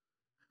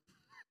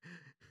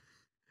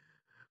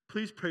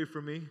 Please pray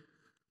for me.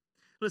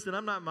 Listen,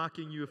 I'm not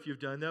mocking you if you've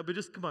done that, but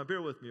just come on,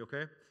 bear with me,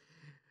 okay?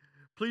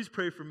 Please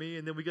pray for me,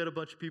 and then we got a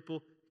bunch of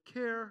people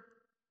care.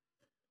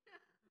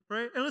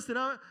 Right? And listen,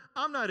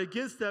 I'm not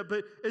against that,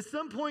 but at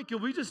some point,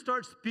 can we just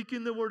start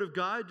speaking the word of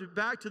God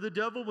back to the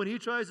devil when he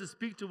tries to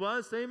speak to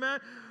us? Amen?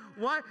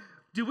 Why?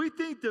 Do we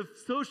think the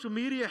social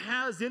media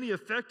has any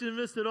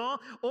effectiveness at all?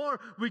 Or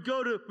we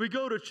go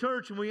to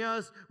church and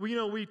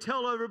we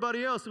tell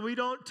everybody else and we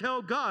don't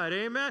tell God.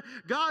 Amen?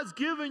 God's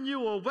given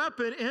you a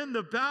weapon in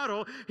the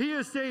battle. He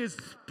is saying,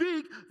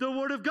 speak the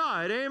word of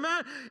God.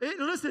 Amen?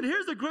 Listen,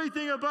 here's the great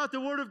thing about the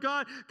word of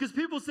God, because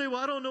people say, well,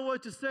 I don't know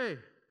what to say.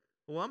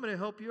 Well, I'm going to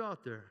help you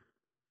out there.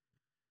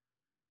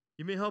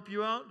 You mean help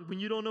you out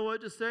when you don't know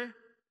what to say?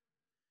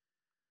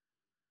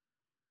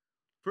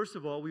 First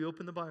of all, we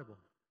open the Bible.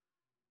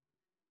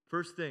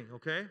 First thing,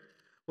 okay?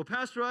 Well,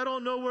 Pastor, I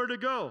don't know where to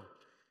go.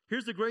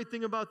 Here's the great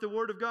thing about the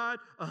Word of God.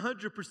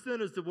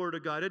 100% is the Word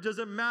of God. It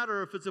doesn't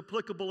matter if it's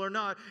applicable or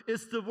not.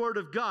 It's the Word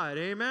of God,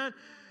 amen?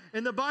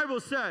 And the Bible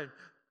said,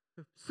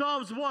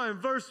 Psalms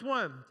 1, verse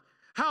 1,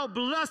 how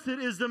blessed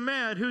is the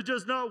man who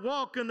does not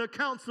walk in the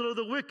counsel of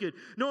the wicked,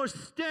 nor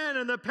stand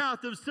in the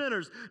path of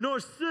sinners,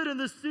 nor sit in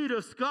the seat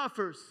of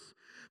scoffers.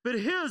 But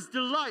his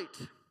delight,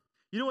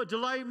 you know what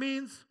delight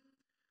means?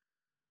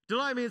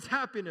 Delight means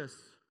happiness.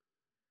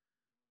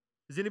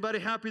 Is anybody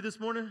happy this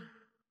morning?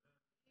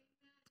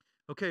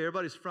 Okay,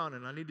 everybody's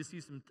frowning. I need to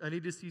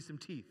see some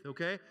teeth,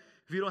 okay?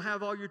 If you don't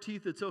have all your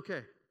teeth, it's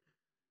okay.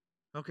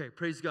 Okay,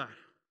 praise God.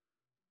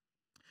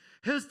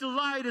 His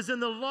delight is in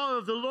the law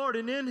of the Lord,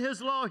 and in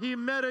his law he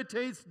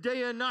meditates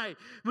day and night.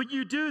 When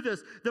you do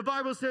this, the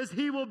Bible says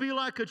he will be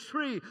like a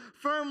tree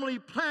firmly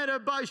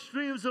planted by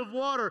streams of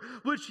water,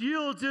 which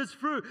yields its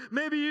fruit.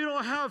 Maybe you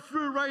don't have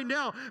fruit right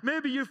now.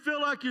 Maybe you feel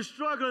like you're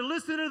struggling.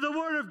 Listen to the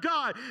word of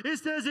God. It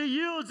says it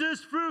yields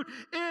its fruit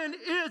in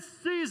its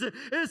season.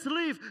 Its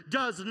leaf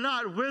does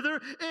not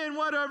wither, and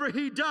whatever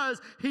he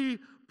does, he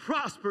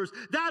prospers.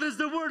 That is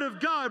the word of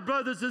God,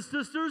 brothers and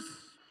sisters.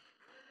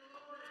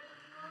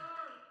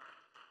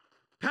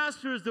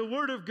 Pastor, is the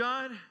Word of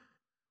God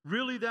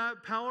really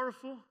that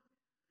powerful?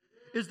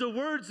 Is the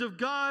words of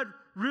God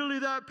really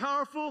that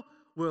powerful?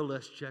 Well,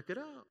 let's check it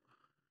out.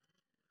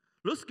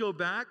 Let's go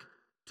back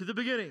to the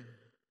beginning.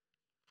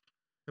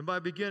 And by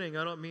beginning,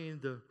 I don't mean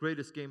the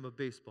greatest game of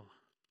baseball.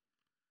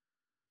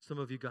 Some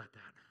of you got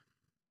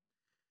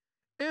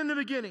that. In the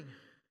beginning,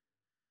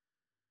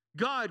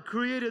 God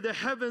created the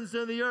heavens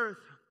and the earth.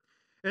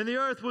 And the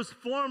earth was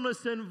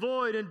formless and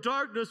void, and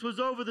darkness was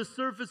over the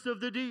surface of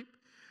the deep.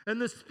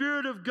 And the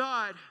Spirit of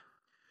God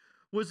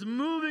was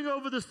moving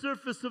over the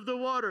surface of the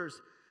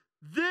waters.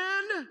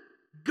 Then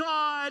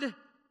God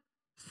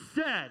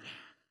said.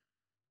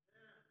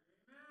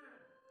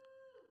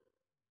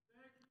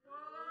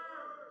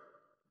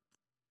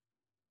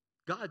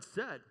 God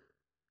said.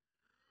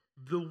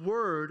 The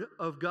Word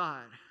of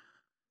God.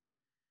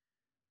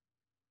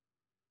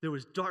 There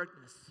was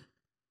darkness.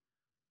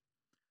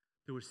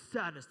 There was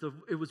sadness.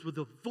 It was with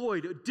a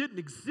void. It didn't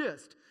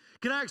exist.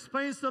 Can I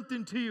explain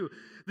something to you?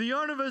 The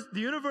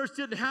universe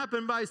didn't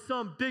happen by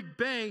some big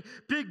bang.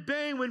 Big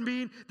bang would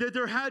mean that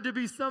there had to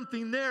be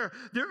something there.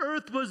 The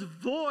earth was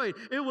void.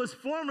 It was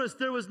formless.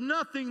 There was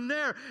nothing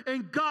there.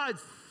 And God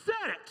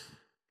said it.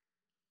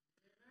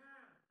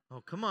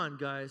 Oh, come on,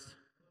 guys.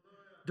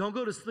 Don't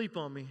go to sleep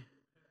on me.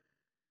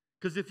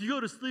 Because if you go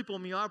to sleep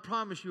on me, I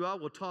promise you I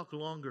will talk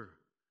longer.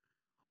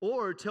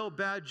 Or tell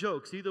bad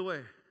jokes. Either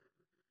way.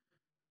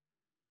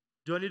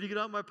 Do I need to get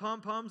out my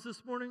pom-poms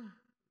this morning?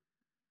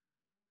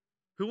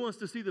 Who wants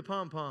to see the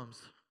pom-poms?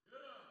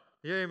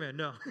 Yeah, amen.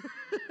 No.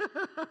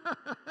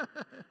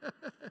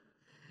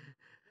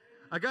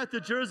 I got the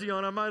jersey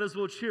on. I might as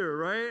well cheer,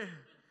 right?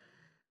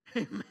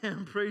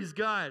 Amen. Praise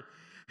God.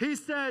 He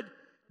said,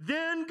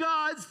 then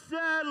God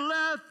said,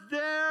 let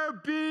there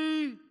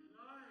be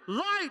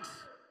light.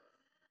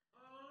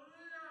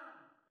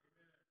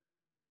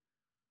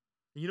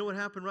 You know what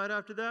happened right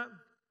after that?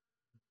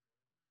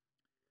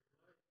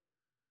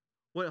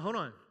 Wait, hold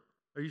on.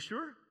 Are you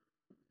sure?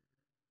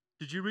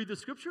 Did you read the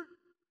scripture?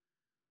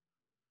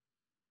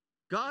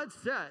 God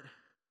said,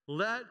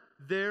 let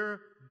there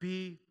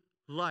be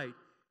light.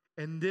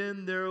 And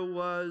then there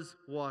was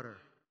water.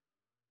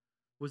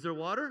 Was there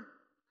water?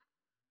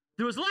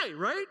 There was light,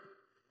 right?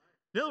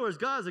 In other words,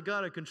 God's a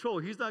God of control.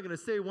 He's not going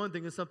to say one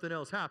thing and something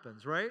else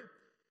happens, right?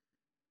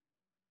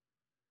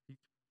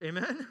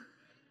 Amen?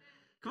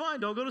 Come on,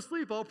 don't go to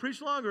sleep. I'll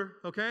preach longer,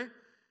 okay?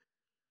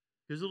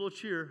 Here's a little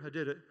cheer. I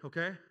did it,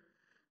 okay?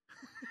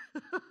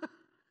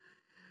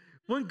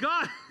 When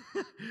God,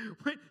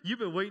 you've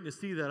been waiting to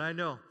see that, I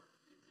know.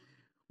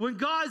 When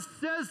God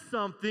says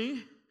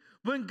something,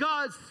 when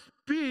God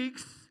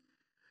speaks,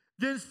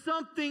 then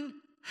something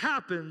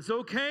happens,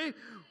 okay?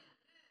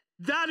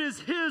 That is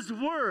His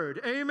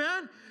word,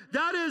 amen?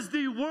 That is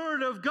the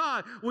word of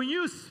God. When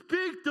you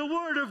speak the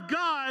word of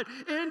God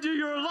into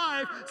your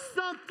life,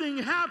 something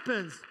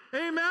happens,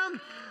 amen?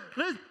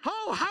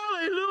 Oh,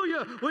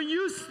 hallelujah. When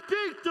you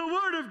speak the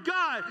word of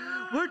God,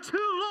 we're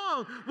too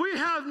long. We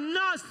have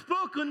not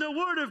spoken the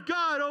word of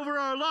God over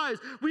our lives.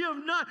 We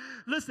have not.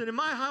 Listen, in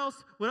my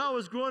house, when I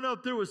was growing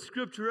up, there was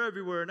scripture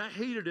everywhere, and I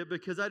hated it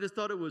because I just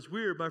thought it was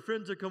weird. My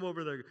friends would come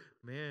over and they'd go,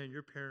 man,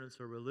 your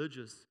parents are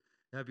religious.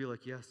 And I'd be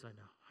like, yes,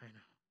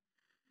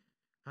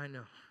 I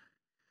know.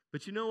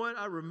 But you know what?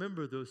 I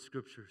remember those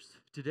scriptures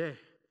today.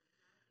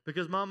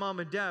 Because my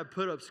mom and dad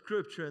put up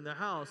scripture in the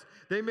house.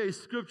 They made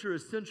scripture a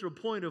central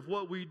point of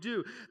what we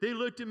do. They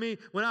looked at me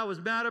when I was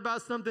mad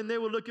about something. They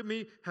would look at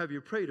me, have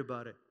you prayed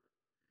about it?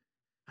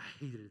 I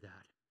hated that.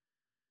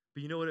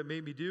 But you know what it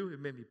made me do?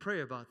 It made me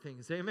pray about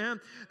things. Amen?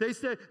 They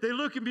said, they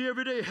look at me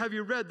every day. Have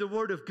you read the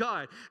Word of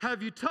God?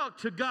 Have you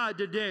talked to God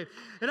today?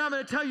 And I'm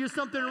going to tell you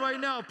something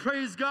right now.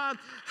 Praise God.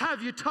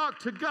 Have you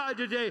talked to God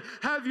today?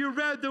 Have you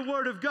read the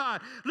Word of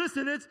God?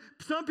 Listen,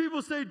 some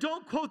people say,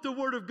 don't quote the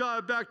Word of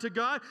God back to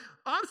God.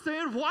 I'm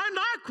saying, why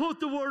not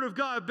quote the Word of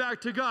God back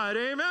to God?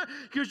 Amen?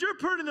 Because you're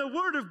putting the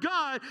Word of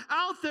God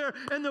out there,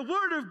 and the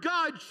Word of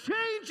God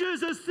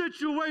changes a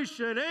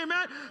situation.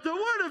 Amen? The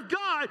Word of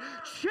God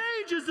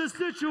changes a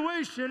situation.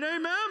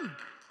 Amen?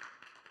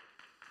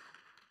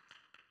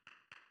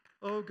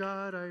 Oh,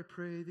 God, I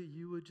pray that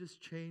you would just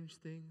change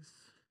things.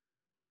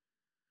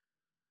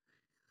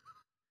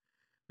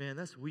 Man,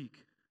 that's weak.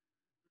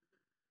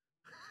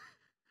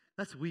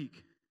 That's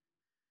weak.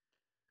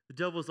 The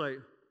devil's like,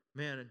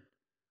 man,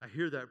 I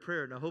hear that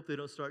prayer, and I hope they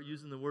don't start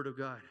using the Word of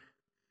God.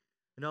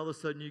 And all of a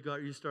sudden,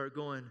 you start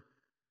going,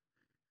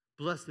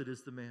 blessed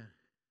is the man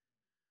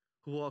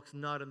who walks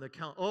not in the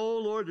counsel. Oh,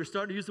 Lord, they're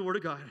starting to use the Word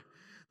of God.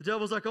 The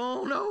devil's like,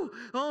 oh,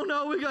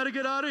 no, we got to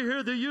get out of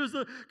here. They use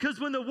because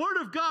when the Word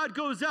of God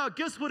goes out,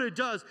 guess what it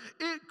does?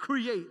 It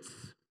creates.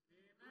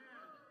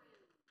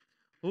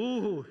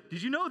 Oh,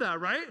 did you know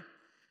that, right?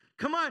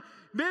 Come on,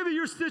 maybe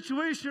your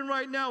situation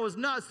right now is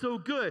not so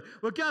good.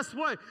 Well, guess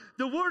what?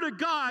 The Word of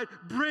God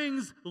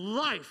brings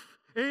life.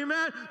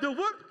 Amen. The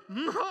Word,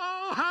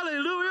 oh,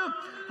 hallelujah.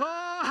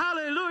 Oh,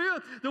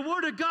 hallelujah. The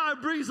Word of God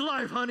brings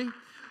life, honey.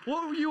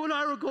 What you and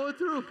I were going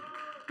through,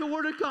 the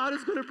Word of God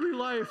is going to bring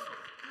life.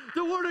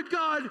 The Word of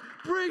God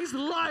brings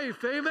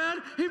life. Amen.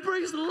 He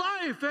brings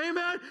life.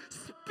 Amen.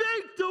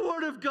 Speak the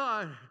Word of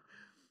God.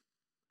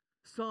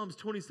 Psalms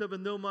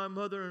 27, though my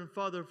mother and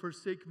father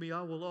forsake me,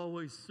 I will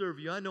always serve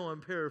you. I know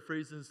I'm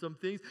paraphrasing some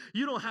things.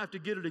 You don't have to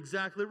get it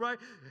exactly right.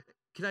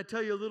 Can I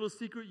tell you a little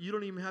secret? You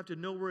don't even have to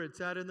know where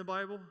it's at in the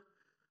Bible.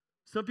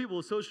 Some people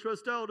are so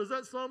stressed out. Is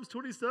that Psalms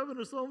 27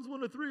 or Psalms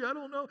 103? I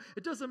don't know.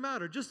 It doesn't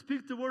matter. Just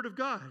speak the word of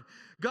God.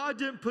 God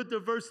didn't put the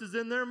verses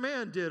in there.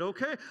 Man did,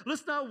 okay?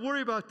 Let's not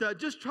worry about that.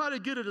 Just try to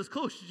get it as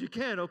close as you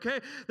can,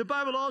 okay? The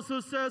Bible also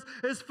says,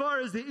 as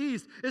far as the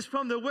east is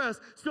from the west,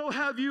 so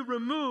have you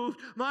removed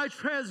my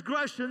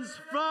transgressions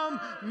from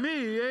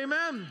me.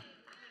 Amen.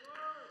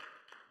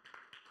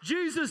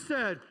 Jesus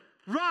said,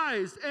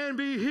 rise and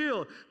be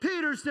healed.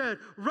 Peter said,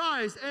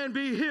 rise and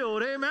be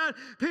healed. Amen.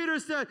 Peter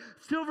said,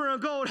 silver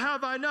and gold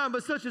have I none,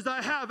 but such as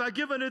I have, I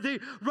give unto thee.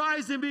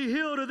 Rise and be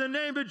healed in the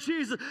name of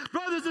Jesus.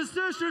 Brothers and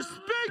sisters,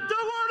 speak the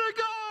word of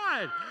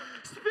God.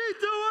 Speak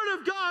the word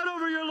of God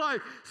over your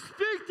life.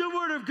 Speak the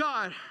word of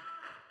God.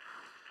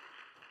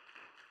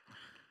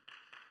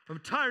 I'm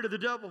tired of the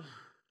devil.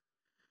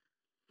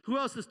 Who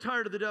else is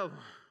tired of the devil?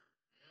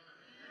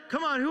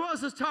 Come on, who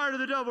else is tired of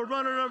the devil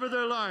running over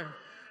their life?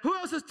 Who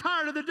else is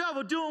tired of the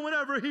devil doing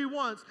whatever he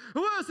wants?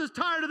 Who else is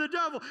tired of the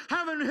devil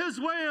having his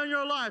way on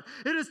your life?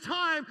 It is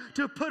time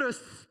to put a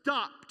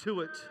stop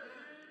to it.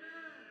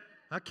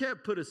 I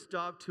can't put a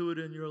stop to it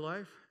in your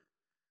life.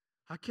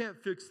 I can't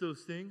fix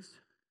those things.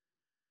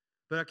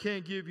 But I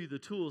can give you the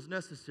tools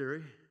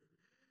necessary.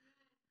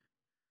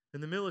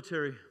 In the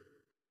military,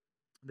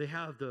 they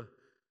have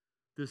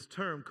this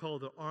term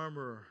called the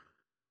armorer.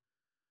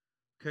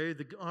 Okay,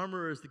 the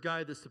armorer is the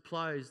guy that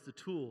supplies the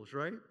tools,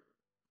 right?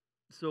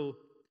 So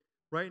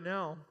right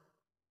now,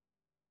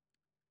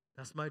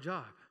 that's my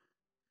job.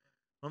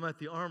 I'm at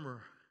the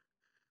armor.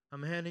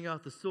 I'm handing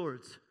out the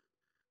swords.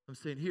 I'm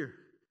saying,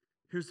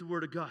 here's the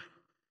word of God.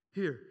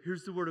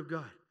 Here's the word of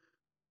God.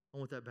 I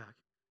want that back.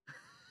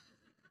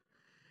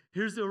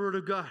 Here's the word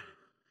of God.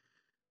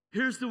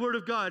 Here's the word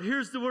of God.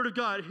 Here's the word of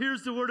God.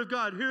 Here's the word of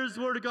God. Here's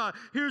the word of God.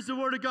 Here's the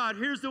word of God.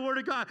 Here's the word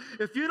of God.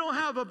 If you don't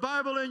have a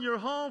Bible in your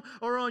home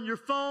or on your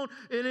phone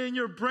and in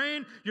your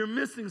brain, you're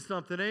missing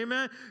something.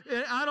 Amen.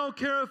 And I don't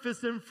care if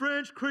it's in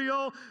French,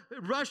 Creole,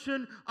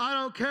 Russian. I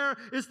don't care.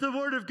 It's the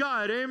word of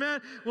God.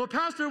 Amen. Well,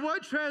 Pastor,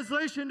 what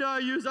translation do I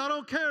use? I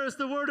don't care. It's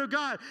the word of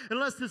God.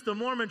 Unless it's the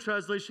Mormon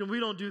translation, we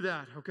don't do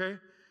that. Okay.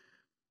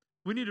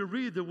 We need to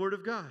read the word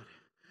of God.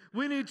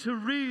 We need to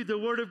read the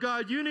word of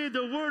God. You need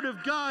the word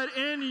of God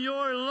in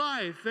your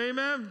life.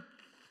 Amen.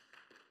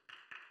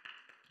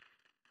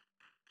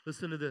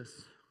 Listen to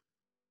this.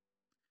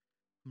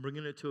 I'm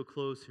bringing it to a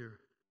close here.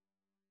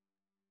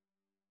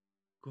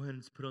 Go ahead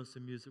and put on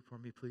some music for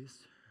me, please.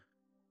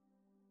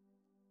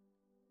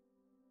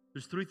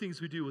 There's 3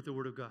 things we do with the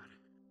word of God.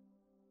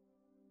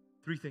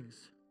 3 things.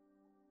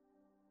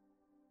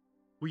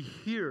 We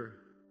hear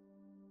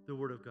the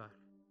word of God.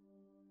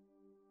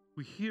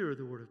 We hear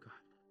the word of God.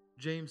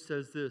 James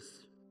says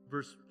this,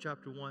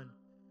 chapter 1,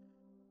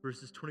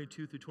 verses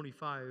 22 through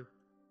 25.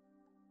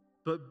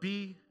 But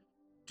be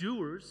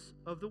doers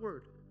of the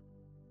word,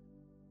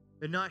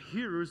 and not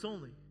hearers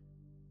only,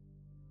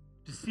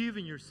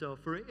 deceiving yourself.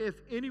 For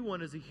if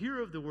anyone is a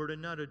hearer of the word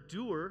and not a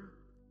doer,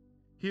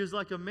 he is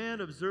like a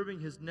man observing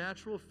his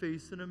natural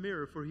face in a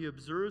mirror. For he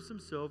observes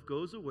himself,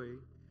 goes away,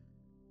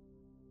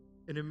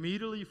 and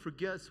immediately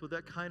forgets what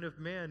that kind of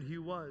man he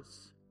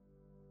was.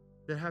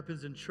 That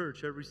happens in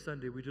church every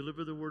Sunday. We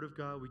deliver the word of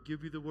God. We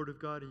give you the word of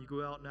God, and you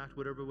go out and act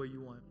whatever way you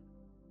want.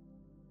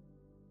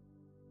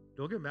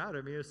 Don't get mad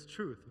at me. It's the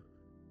truth.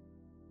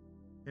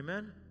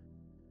 Amen?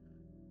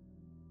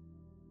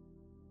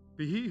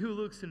 But he who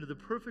looks into the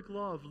perfect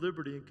law of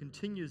liberty and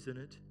continues in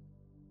it,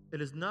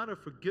 and is not a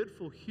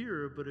forgetful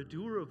hearer, but a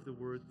doer of the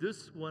word,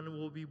 this one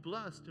will be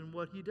blessed in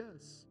what he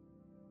does.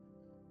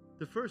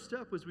 The first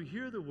step was we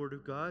hear the word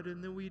of God,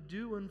 and then we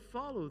do and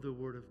follow the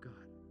word of God.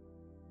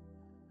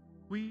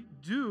 We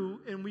do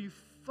and we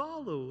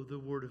follow the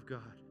word of God.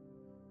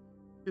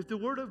 If the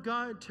word of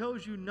God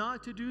tells you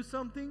not to do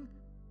something,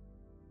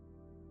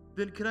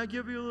 then can I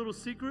give you a little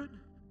secret?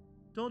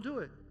 Don't do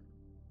it.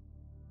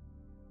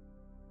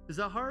 Is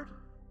that hard?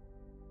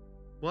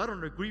 Well, I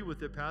don't agree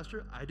with it,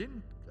 Pastor. I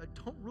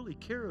don't really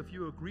care if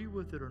you agree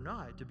with it or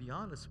not, to be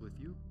honest with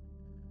you.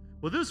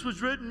 Well, this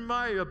was written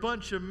by a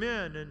bunch of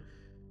men, and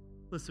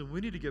listen, we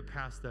need to get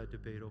past that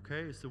debate, okay?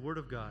 It's the word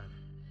of God.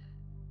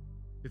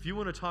 If you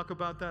want to talk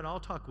about that, I'll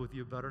talk with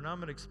you about it, and I'm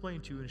going to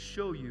explain to you and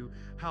show you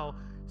how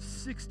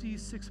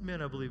 66 men,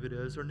 I believe it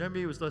is, or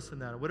maybe it was less than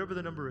that, or whatever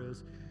the number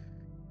is,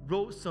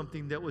 wrote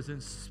something that was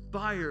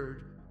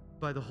inspired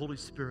by the Holy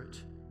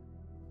Spirit.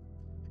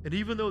 And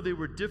even though they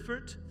were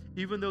different,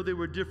 even though they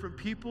were different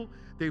people,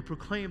 they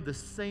proclaimed the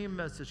same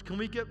message. Can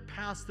we get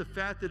past the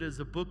fact that it is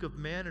a book of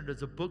man and it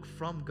is a book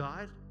from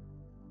God?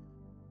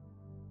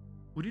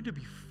 We need to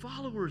be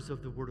followers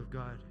of the Word of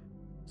God.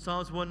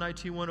 Psalms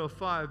 119,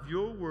 105,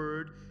 your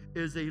word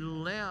is a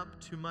lamp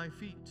to my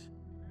feet.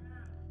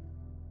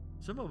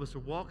 Some of us are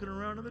walking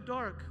around in the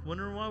dark,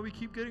 wondering why we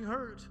keep getting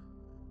hurt.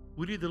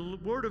 We need the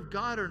word of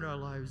God in our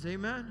lives,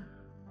 amen?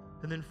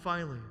 And then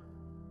finally,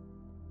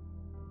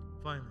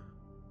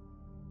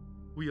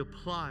 we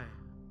apply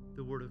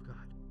the word of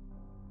God.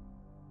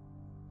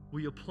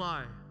 We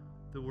apply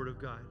the word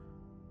of God.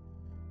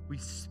 We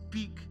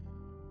speak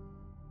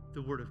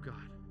the word of God.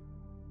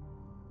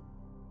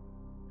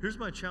 Here's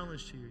my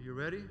challenge to you. You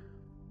ready?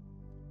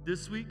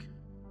 This week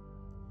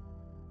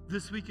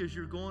as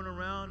you're going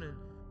around and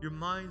your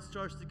mind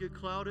starts to get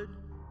clouded,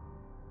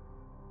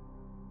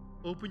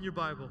 open your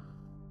Bible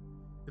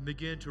and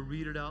begin to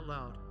read it out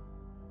loud.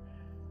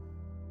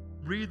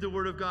 Read the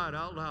Word of God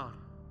out loud.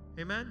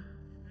 Amen?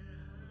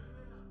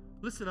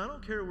 Listen, I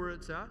don't care where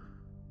it's at.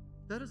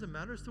 That doesn't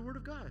matter. It's the Word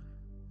of God.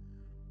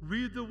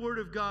 Read the Word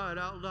of God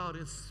out loud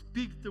and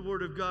speak the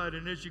Word of God.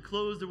 And as you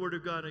close the Word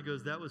of God, it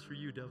goes, that was for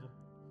you, devil.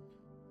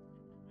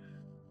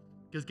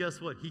 Because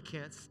guess what? He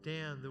can't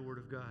stand the Word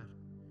of God.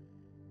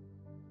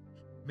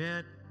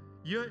 Man,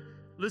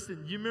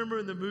 listen, you remember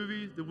in the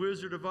movie The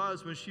Wizard of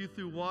Oz when she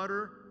threw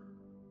water,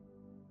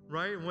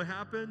 right? And what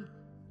happened?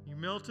 You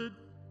melted?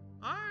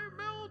 I'm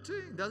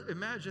melting.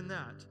 Imagine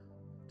that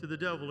to the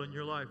devil in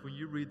your life when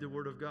you read the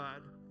Word of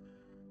God.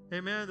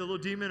 Amen. The little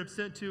demon I'm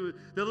sent to,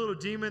 the little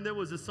demon that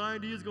was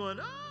assigned to you is going,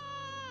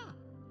 ah!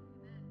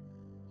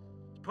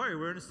 He's probably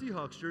wearing a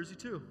Seahawks jersey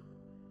too.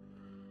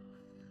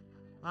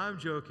 I'm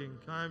joking.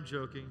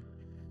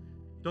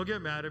 Don't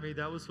get mad at me.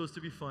 That was supposed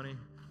to be funny.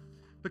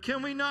 But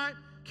can we not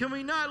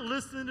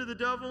listen to the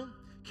devil?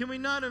 Can we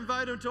not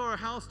invite him to our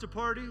house to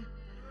party?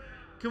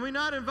 Can we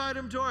not invite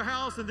him to our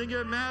house and then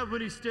get mad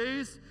when he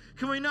stays?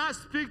 Can we not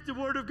speak the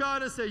Word of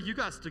God and say, you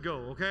got to go,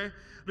 okay?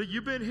 That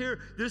you've been here,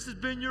 this has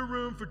been your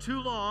room for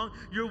too long,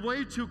 you're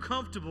way too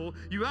comfortable,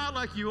 you act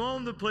like you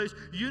own the place,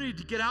 you need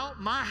to get out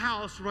my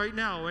house right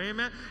now,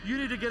 amen? You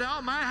need to get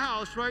out my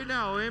house right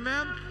now,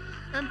 amen?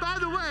 And by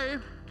the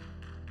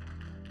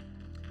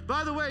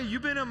way,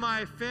 you've been in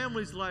my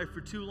family's life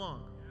for too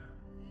long.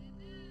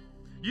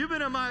 You've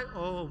been in my,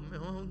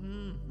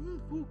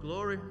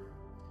 glory.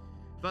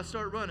 If I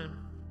start running,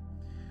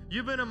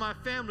 you've been in my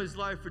family's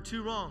life for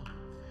too long.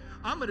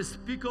 I'm going to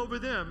speak over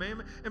them,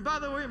 amen. And by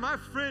the way, my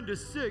friend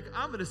is sick.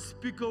 I'm going to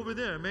speak over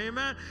them,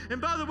 amen.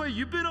 And by the way,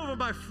 you've been over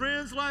my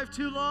friend's life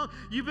too long.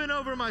 You've been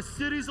over my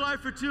city's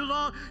life for too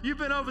long. You've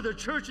been over the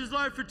church's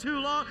life for too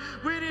long.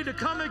 We need to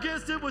come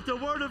against it with the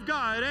Word of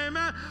God,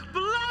 amen.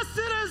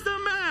 Blessed is the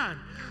man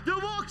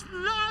that walks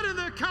not in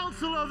the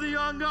counsel of the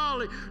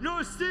ungodly,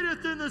 nor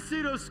sitteth in the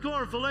seat of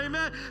scornful,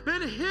 amen.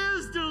 But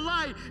his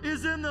delight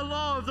is in the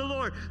law of the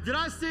Lord. Did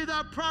I say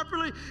that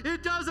properly?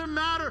 It doesn't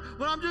matter.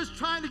 What I'm just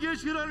trying to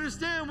get you to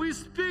understand, we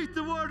speak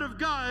the Word of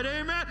God,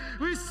 amen.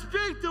 We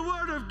speak the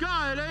Word of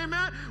God,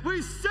 amen.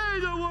 We say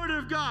the Word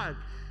of God.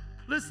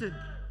 Listen,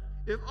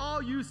 if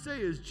all you say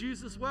is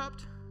Jesus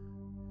wept,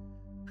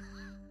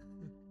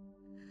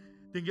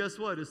 then guess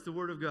what? It's the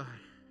Word of God.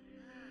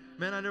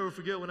 Man, I never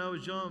forget when I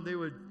was young,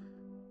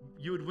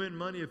 you would win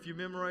money if you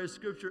memorized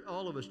Scripture.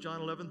 All of us, John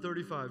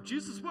 11:35.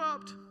 Jesus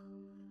wept.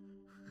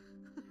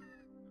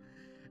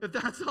 If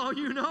that's all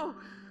you know,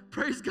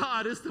 praise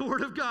God, it's the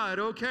Word of God,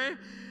 okay?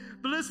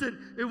 But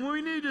listen, if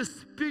we need to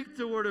speak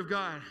the Word of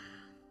God.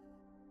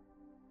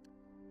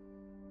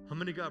 How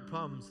many got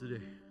problems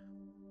today?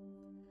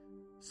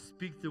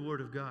 Speak the Word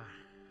of God.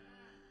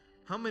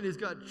 How many's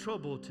got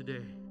trouble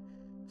today?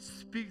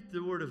 Speak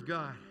the Word of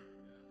God.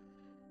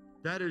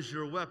 That is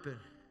your weapon.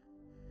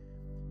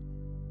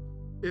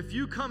 If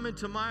you come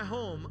into my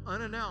home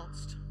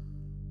unannounced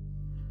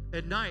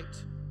at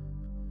night,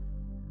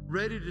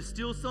 ready to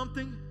steal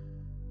something,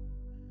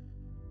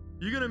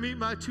 you're going to meet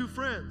my two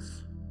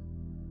friends.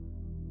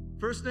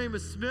 First name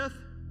is Smith.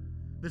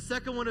 The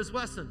second one is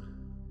Wesson.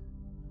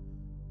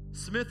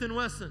 Smith and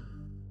Wesson.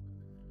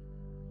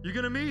 You're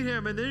going to meet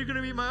him, and then you're going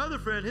to meet my other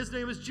friend. His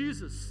name is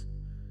Jesus.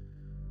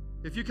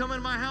 If you come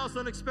in my house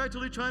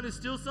unexpectedly trying to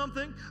steal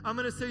something, I'm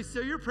going to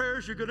say your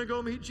prayers. You're going to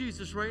go meet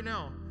Jesus right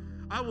now.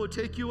 I will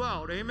take you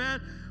out.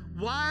 Amen.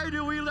 Why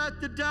do we let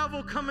the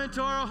devil come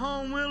into our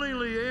home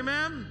willingly?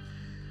 Amen.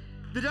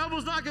 The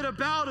devil's not going to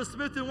bow to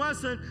Smith &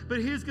 Wesson, but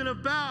he's going to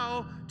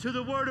bow to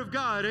the Word of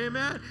God.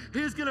 Amen.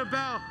 He's going to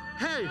bow.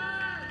 Hey,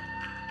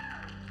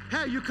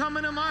 you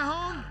coming to my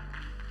home?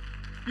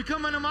 You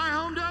coming to my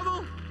home,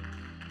 devil?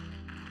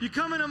 You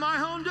coming to my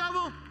home,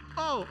 devil?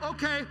 Oh,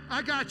 okay,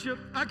 I got you.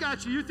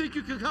 You think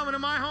you can come into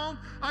my home?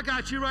 I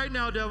got you right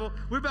now, devil.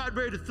 We're about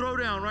ready to throw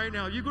down right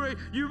now. You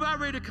about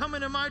ready to come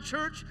into my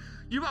church?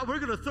 We're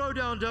going to throw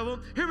down, devil.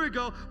 Here we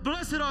go.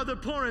 Blessed are the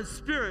poor in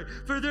spirit,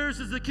 for theirs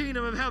is the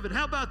kingdom of heaven.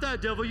 How about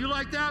that, devil? You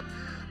like that?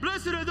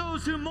 Blessed are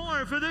those who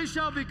mourn, for they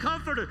shall be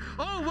comforted.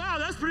 Oh, wow,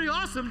 that's pretty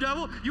awesome,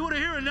 devil. You want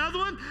to hear another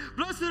one?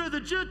 Blessed are the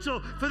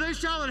gentle, for they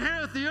shall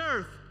inherit the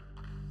earth.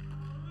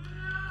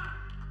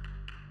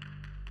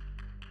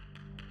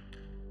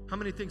 How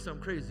many thinks I'm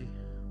crazy?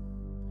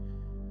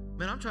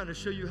 Man, I'm trying to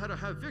show you how to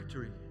have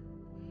victory.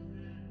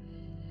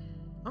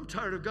 I'm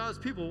tired of God's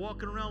people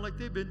walking around like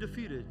they've been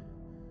defeated.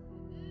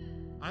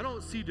 I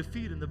don't see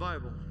defeat in the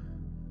Bible.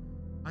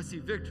 I see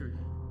victory.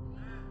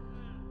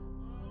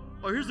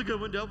 Oh, here's a good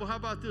one, devil. How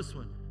about this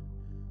one?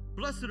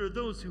 Blessed are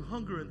those who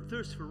hunger and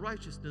thirst for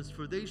righteousness,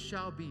 for they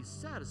shall be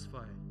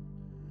satisfied.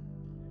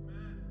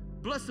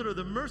 Blessed are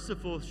the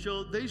merciful,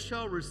 they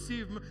shall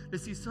receive. You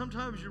see,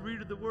 sometimes you read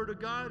the Word of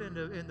God in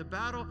the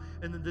battle,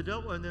 and then the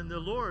devil, and then the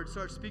Lord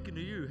starts speaking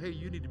to you. Hey,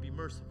 you need to be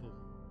merciful,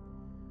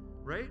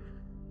 right?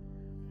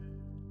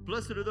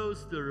 Blessed are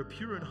those that are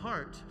pure in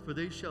heart, for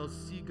they shall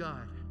see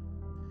God.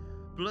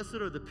 Blessed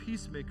are the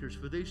peacemakers,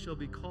 for they shall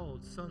be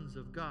called sons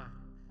of God.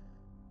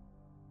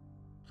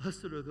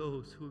 Blessed are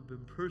those who have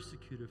been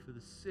persecuted for the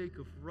sake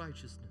of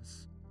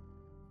righteousness,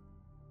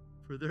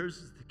 for theirs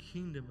is the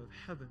kingdom of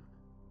heaven.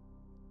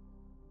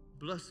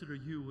 Blessed are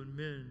you when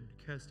men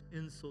cast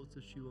insults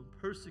at you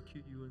and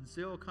persecute you and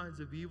say all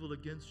kinds of evil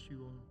against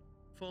you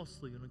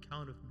falsely on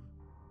account of me.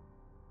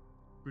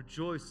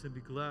 Rejoice and be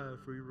glad,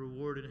 for your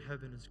reward in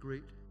heaven is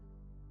great,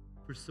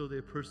 for so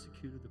they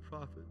persecuted the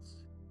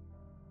prophets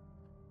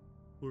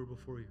who were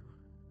before you.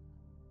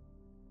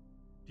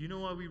 Do you know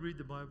why we read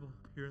the Bible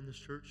here in this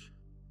church?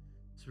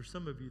 So for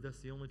some of you, that's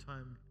the only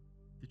time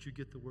that you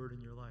get the word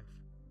in your life.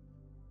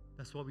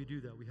 That's why we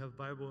do that. We have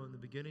Bible in the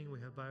beginning. We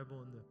have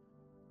Bible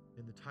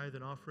in the tithe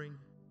and offering.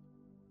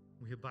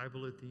 We have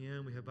Bible at the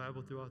end. We have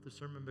Bible throughout the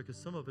sermon, because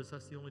some of us,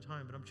 that's the only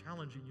time. But I'm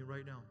challenging you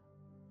right now.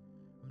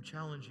 I'm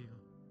challenging you.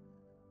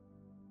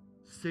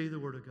 Say the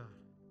word of God.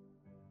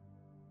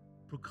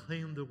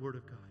 Proclaim the word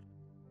of God.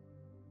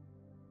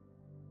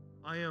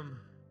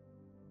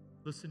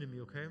 Listen to me,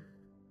 okay?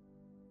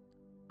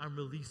 I'm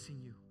releasing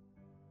you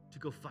to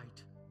go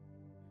fight.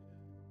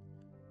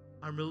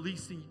 I'm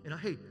releasing, and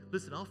hey,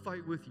 listen, I'll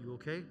fight with you,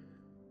 okay?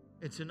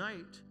 And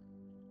tonight,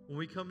 when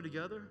we come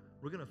together,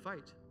 we're going to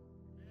fight.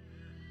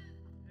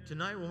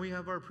 Tonight, when we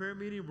have our prayer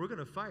meeting, we're going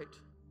to fight.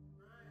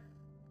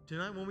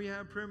 Tonight, when we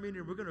have prayer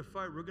meeting, we're going to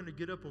fight. We're going to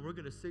get up and we're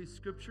going to say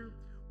scripture.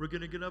 We're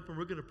going to get up and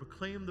we're going to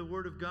proclaim the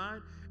word of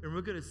God. And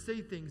we're going to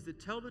say things that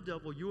tell the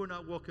devil, you are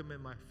not welcome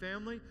in my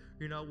family.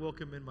 You're not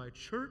welcome in my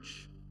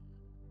church.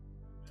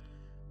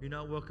 You're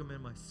not welcome in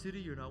my city.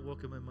 You're not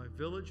welcome in my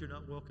village. You're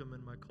not welcome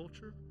in my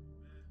culture.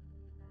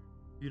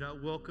 You're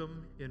not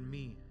welcome in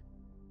me.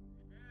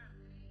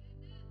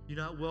 You're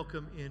not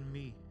welcome in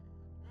me.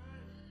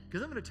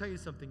 Because I'm going to tell you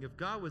something. If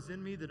God was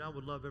in me, then I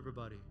would love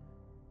everybody.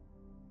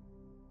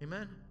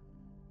 Amen?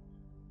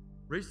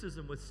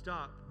 Racism would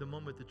stop the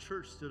moment the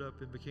church stood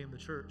up and became the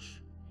church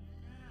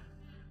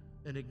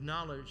and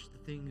acknowledged the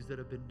things that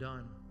have been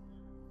done.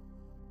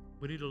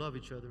 We need to love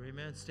each other.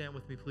 Amen? Stand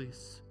with me,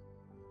 please.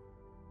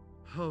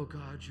 Oh,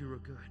 God, you are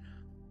good.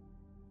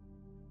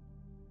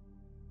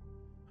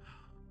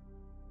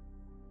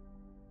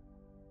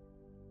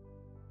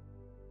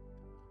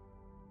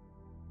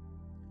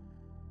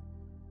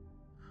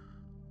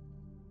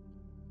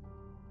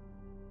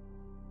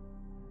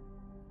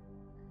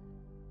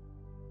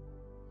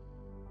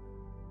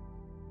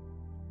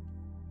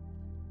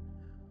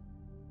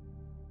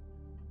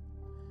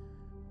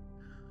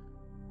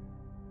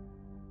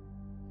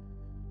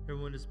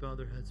 Everyone just bow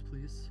their heads,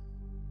 please.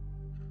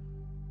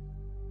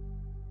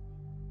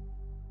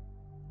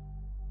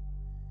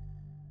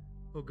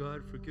 Oh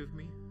God, forgive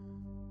me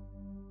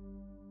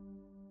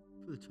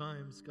for the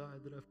times,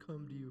 God, that I've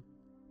come to you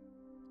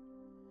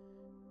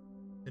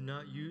and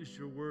not used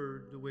your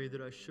word the way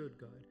that I should,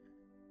 God.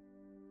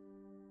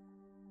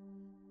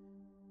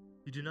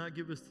 You did not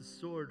give us the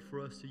sword for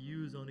us to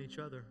use on each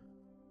other.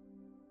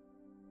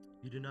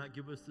 You did not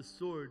give us the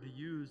sword to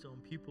use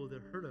on people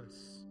that hurt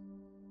us.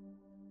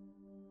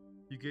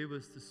 You gave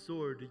us the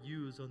sword to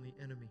use on the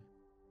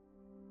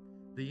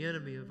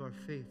enemy of our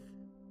faith.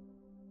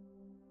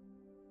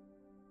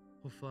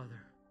 Oh,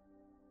 Father,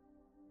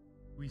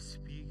 we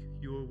speak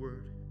your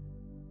word.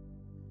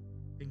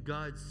 And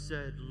God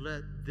said,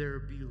 let there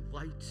be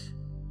light.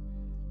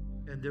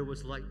 And there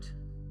was light.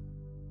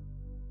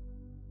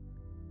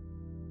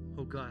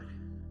 Oh, God.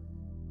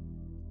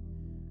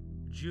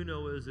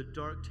 Juneau is a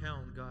dark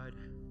town, God.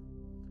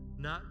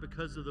 Not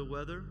because of the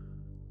weather.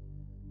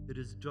 It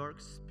is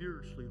dark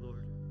spiritually,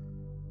 Lord.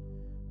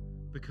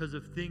 Because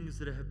of things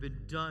that have been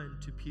done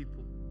to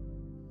people.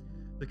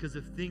 Because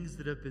of things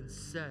that have been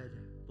said,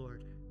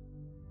 Lord.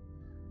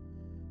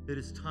 It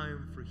is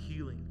time for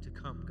healing to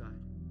come, God.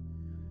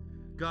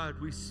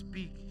 God, we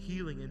speak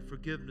healing and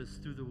forgiveness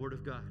through the word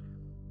of God.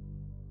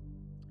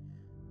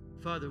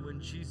 Father, when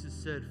Jesus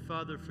said,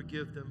 Father,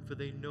 forgive them, for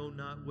they know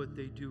not what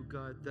they do,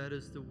 God, that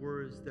is the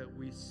words that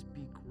we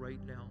speak right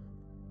now.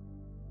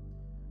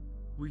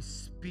 We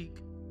speak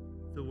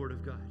the word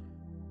of God.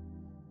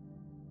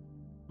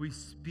 We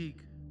speak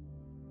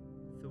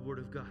the word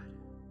of God.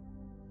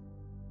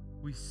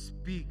 We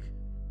speak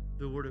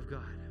the word of God.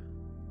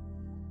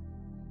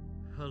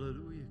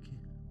 Hallelujah.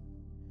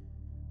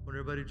 I want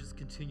everybody to just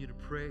continue to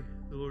pray.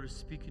 The Lord is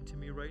speaking to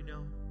me right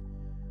now.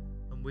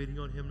 I'm waiting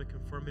on him to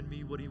confirm in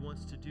me what he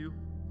wants to do.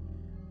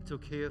 It's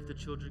okay if the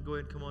children go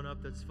ahead and come on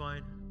up. That's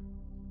fine.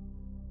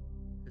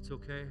 It's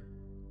okay.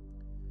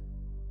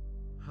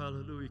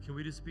 Hallelujah. Can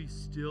we just be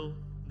still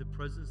in the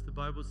presence? The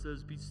Bible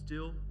says, be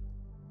still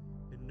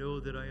and know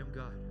that I am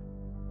God.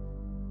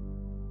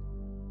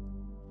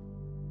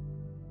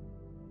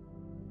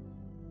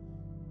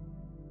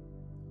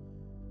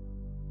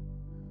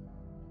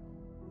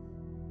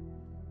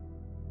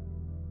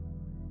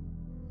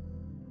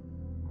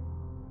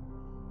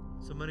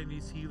 Somebody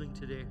needs healing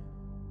today.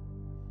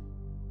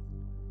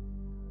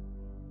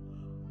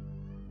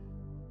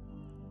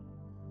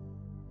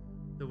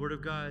 The Word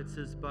of God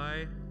says,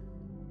 by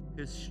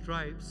his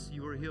stripes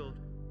you are healed.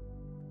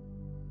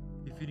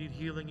 If you need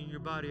healing in your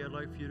body, I'd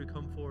like for you to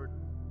come forward.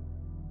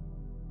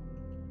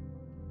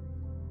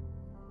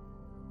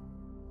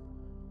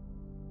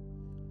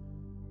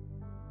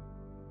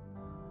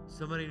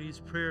 Somebody needs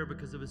prayer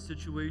because of a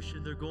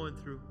situation they're going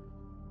through.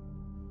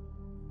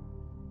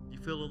 You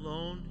feel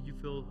alone, you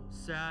feel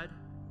sad.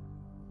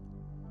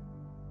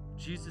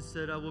 Jesus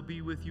said, I will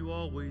be with you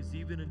always,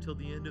 even until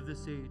the end of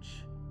this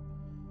age.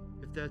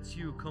 If that's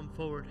you, come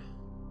forward.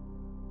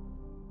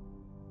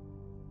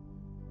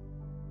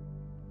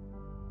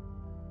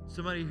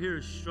 Somebody here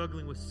is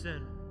struggling with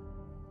sin.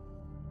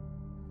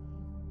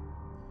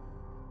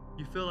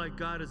 You feel like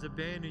God has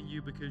abandoned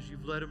you because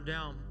you've let him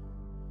down,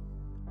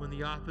 when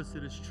the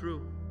opposite is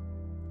true.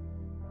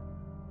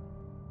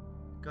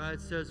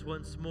 God says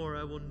once more,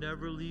 I will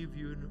never leave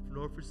you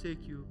nor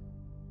forsake you.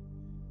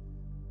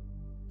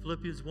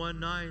 Philippians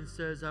 1:9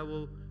 says, I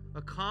will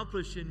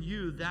accomplish in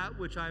you that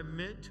which I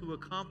meant to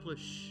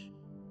accomplish.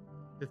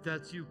 If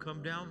that's you,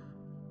 come down.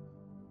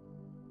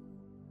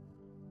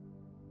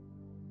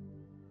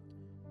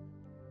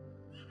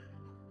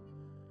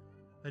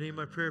 I need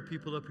my prayer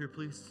people up here,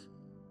 please.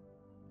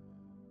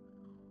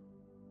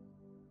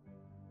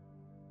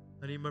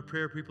 I need my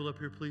prayer people up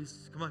here,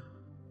 please. Come on.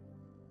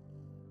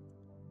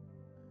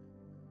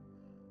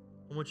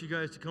 I want you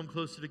guys to come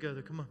closer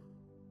together. Come on.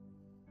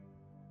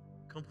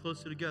 Come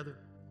closer together.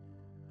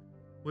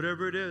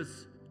 Whatever it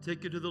is,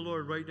 take it to the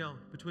Lord right now.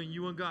 Between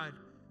you and God,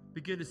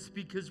 begin to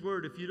speak his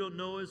word. If you don't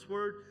know his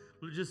word,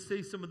 just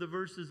say some of the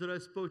verses that I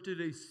spoke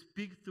today.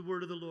 Speak the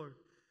word of the Lord.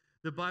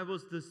 This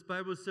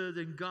Bible says,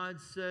 and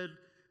God said,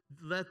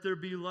 let there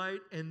be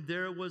light, and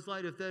there was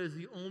light. If that is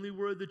the only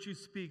word that you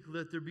speak,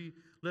 let that be.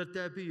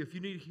 If you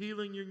need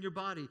healing in your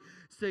body,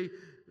 say,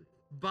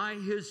 by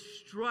his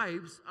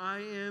stripes I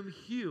am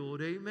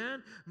healed.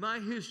 Amen. By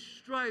his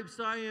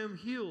stripes I am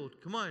healed.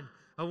 Come on.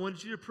 I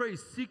want you to pray.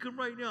 Seek him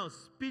right now.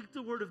 Speak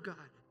the word of God.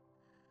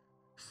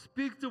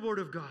 Speak the word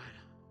of God.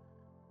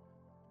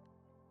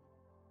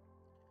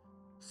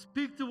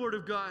 Speak the word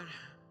of God.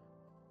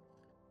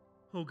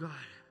 Oh God.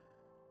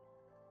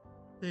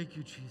 Thank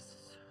you,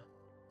 Jesus.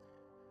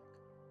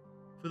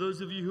 For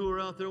those of you who are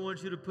out there, I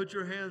want you to put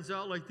your hands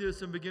out like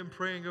this and begin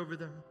praying over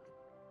them.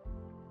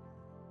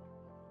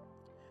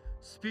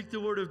 Speak the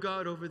word of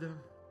God over them.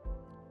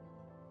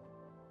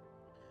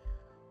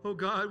 Oh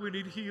God, we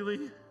need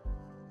healing.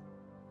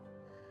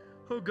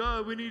 Oh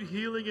God, we need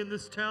healing in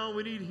this town.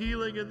 We need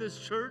healing in this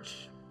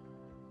church.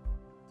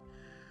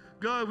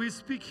 God, we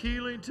speak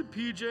healing to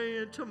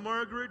PJ and to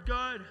Margaret,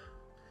 God.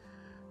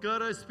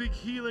 God, I speak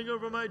healing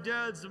over my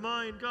dad's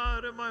mind,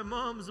 God, and my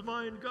mom's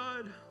mind,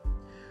 God.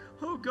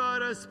 Oh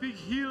God, I speak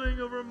healing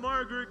over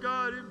Margaret,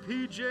 God, and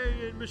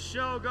PJ and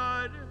Michelle,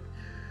 God.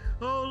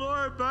 Oh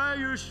Lord, by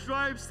your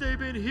stripes they've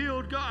been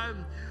healed, God.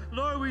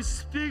 Lord, we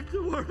speak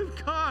the word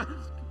of God.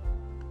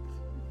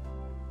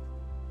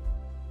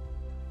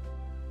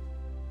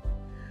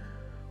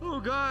 Oh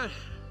God,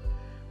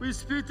 we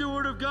speak the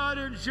word of God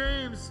in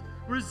James.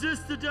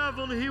 Resist the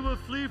devil and he will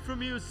flee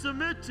from you.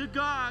 Submit to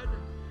God.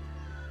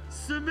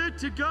 Submit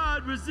to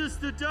God.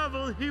 Resist the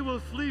devil and he will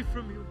flee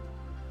from you.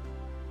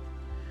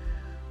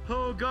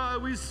 Oh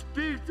God, we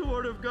speak the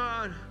word of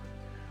God.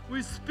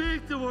 We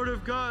speak the word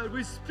of God.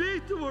 We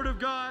speak the word of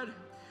God.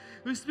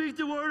 We speak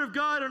the word of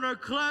God in our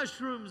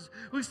classrooms.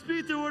 We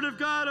speak the word of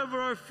God over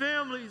our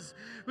families.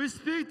 We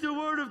speak the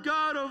word of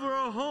God over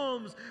our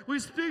homes. We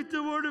speak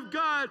the word of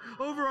God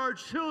over our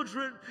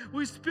children.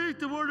 We speak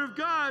the word of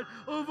God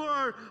over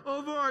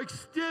our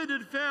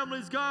extended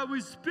families, God.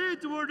 We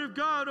speak the word of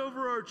God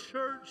over our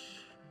church.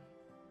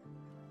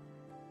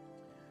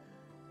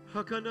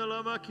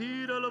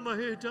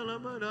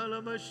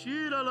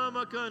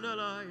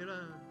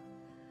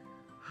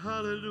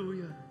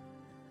 Hallelujah.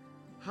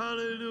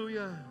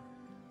 Hallelujah.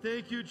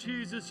 Thank you,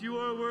 Jesus. You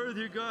are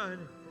worthy, God.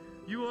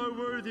 You are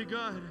worthy,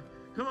 God.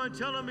 Come on,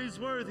 tell him he's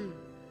worthy.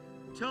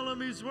 Tell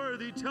him he's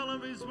worthy. Tell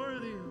him he's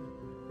worthy.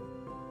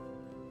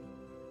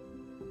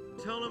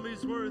 Tell him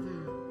he's worthy.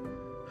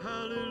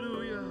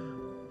 Hallelujah.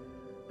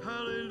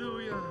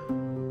 Hallelujah.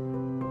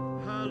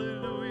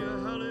 Hallelujah.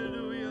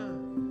 Hallelujah.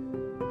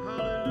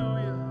 Hallelujah.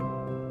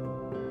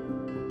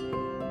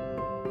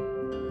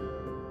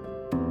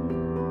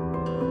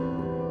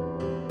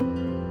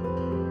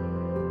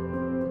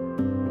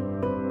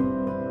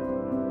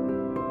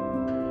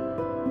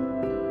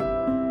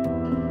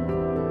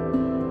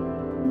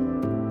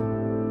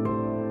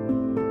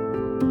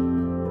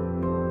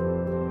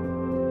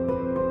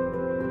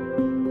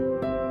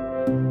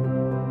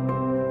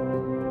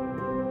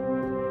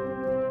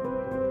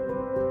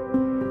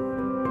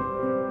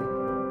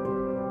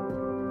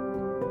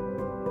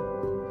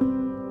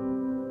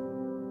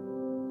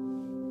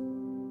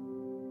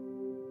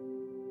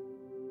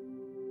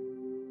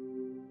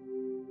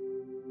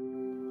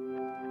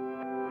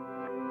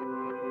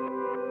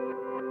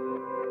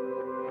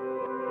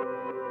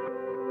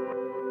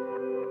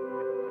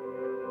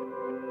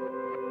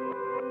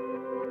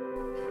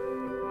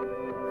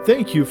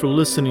 Thank you for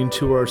listening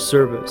to our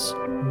service.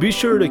 Be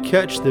sure to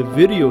catch the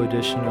video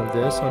edition of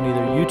this on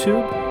either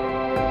YouTube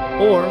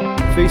or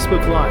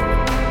Facebook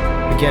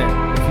Live. Again,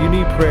 if you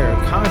need prayer,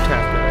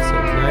 contact us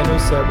at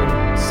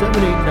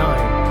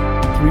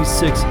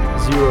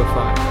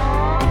 907-789-3605.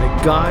 May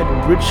God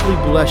richly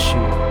bless you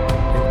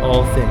in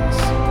all things.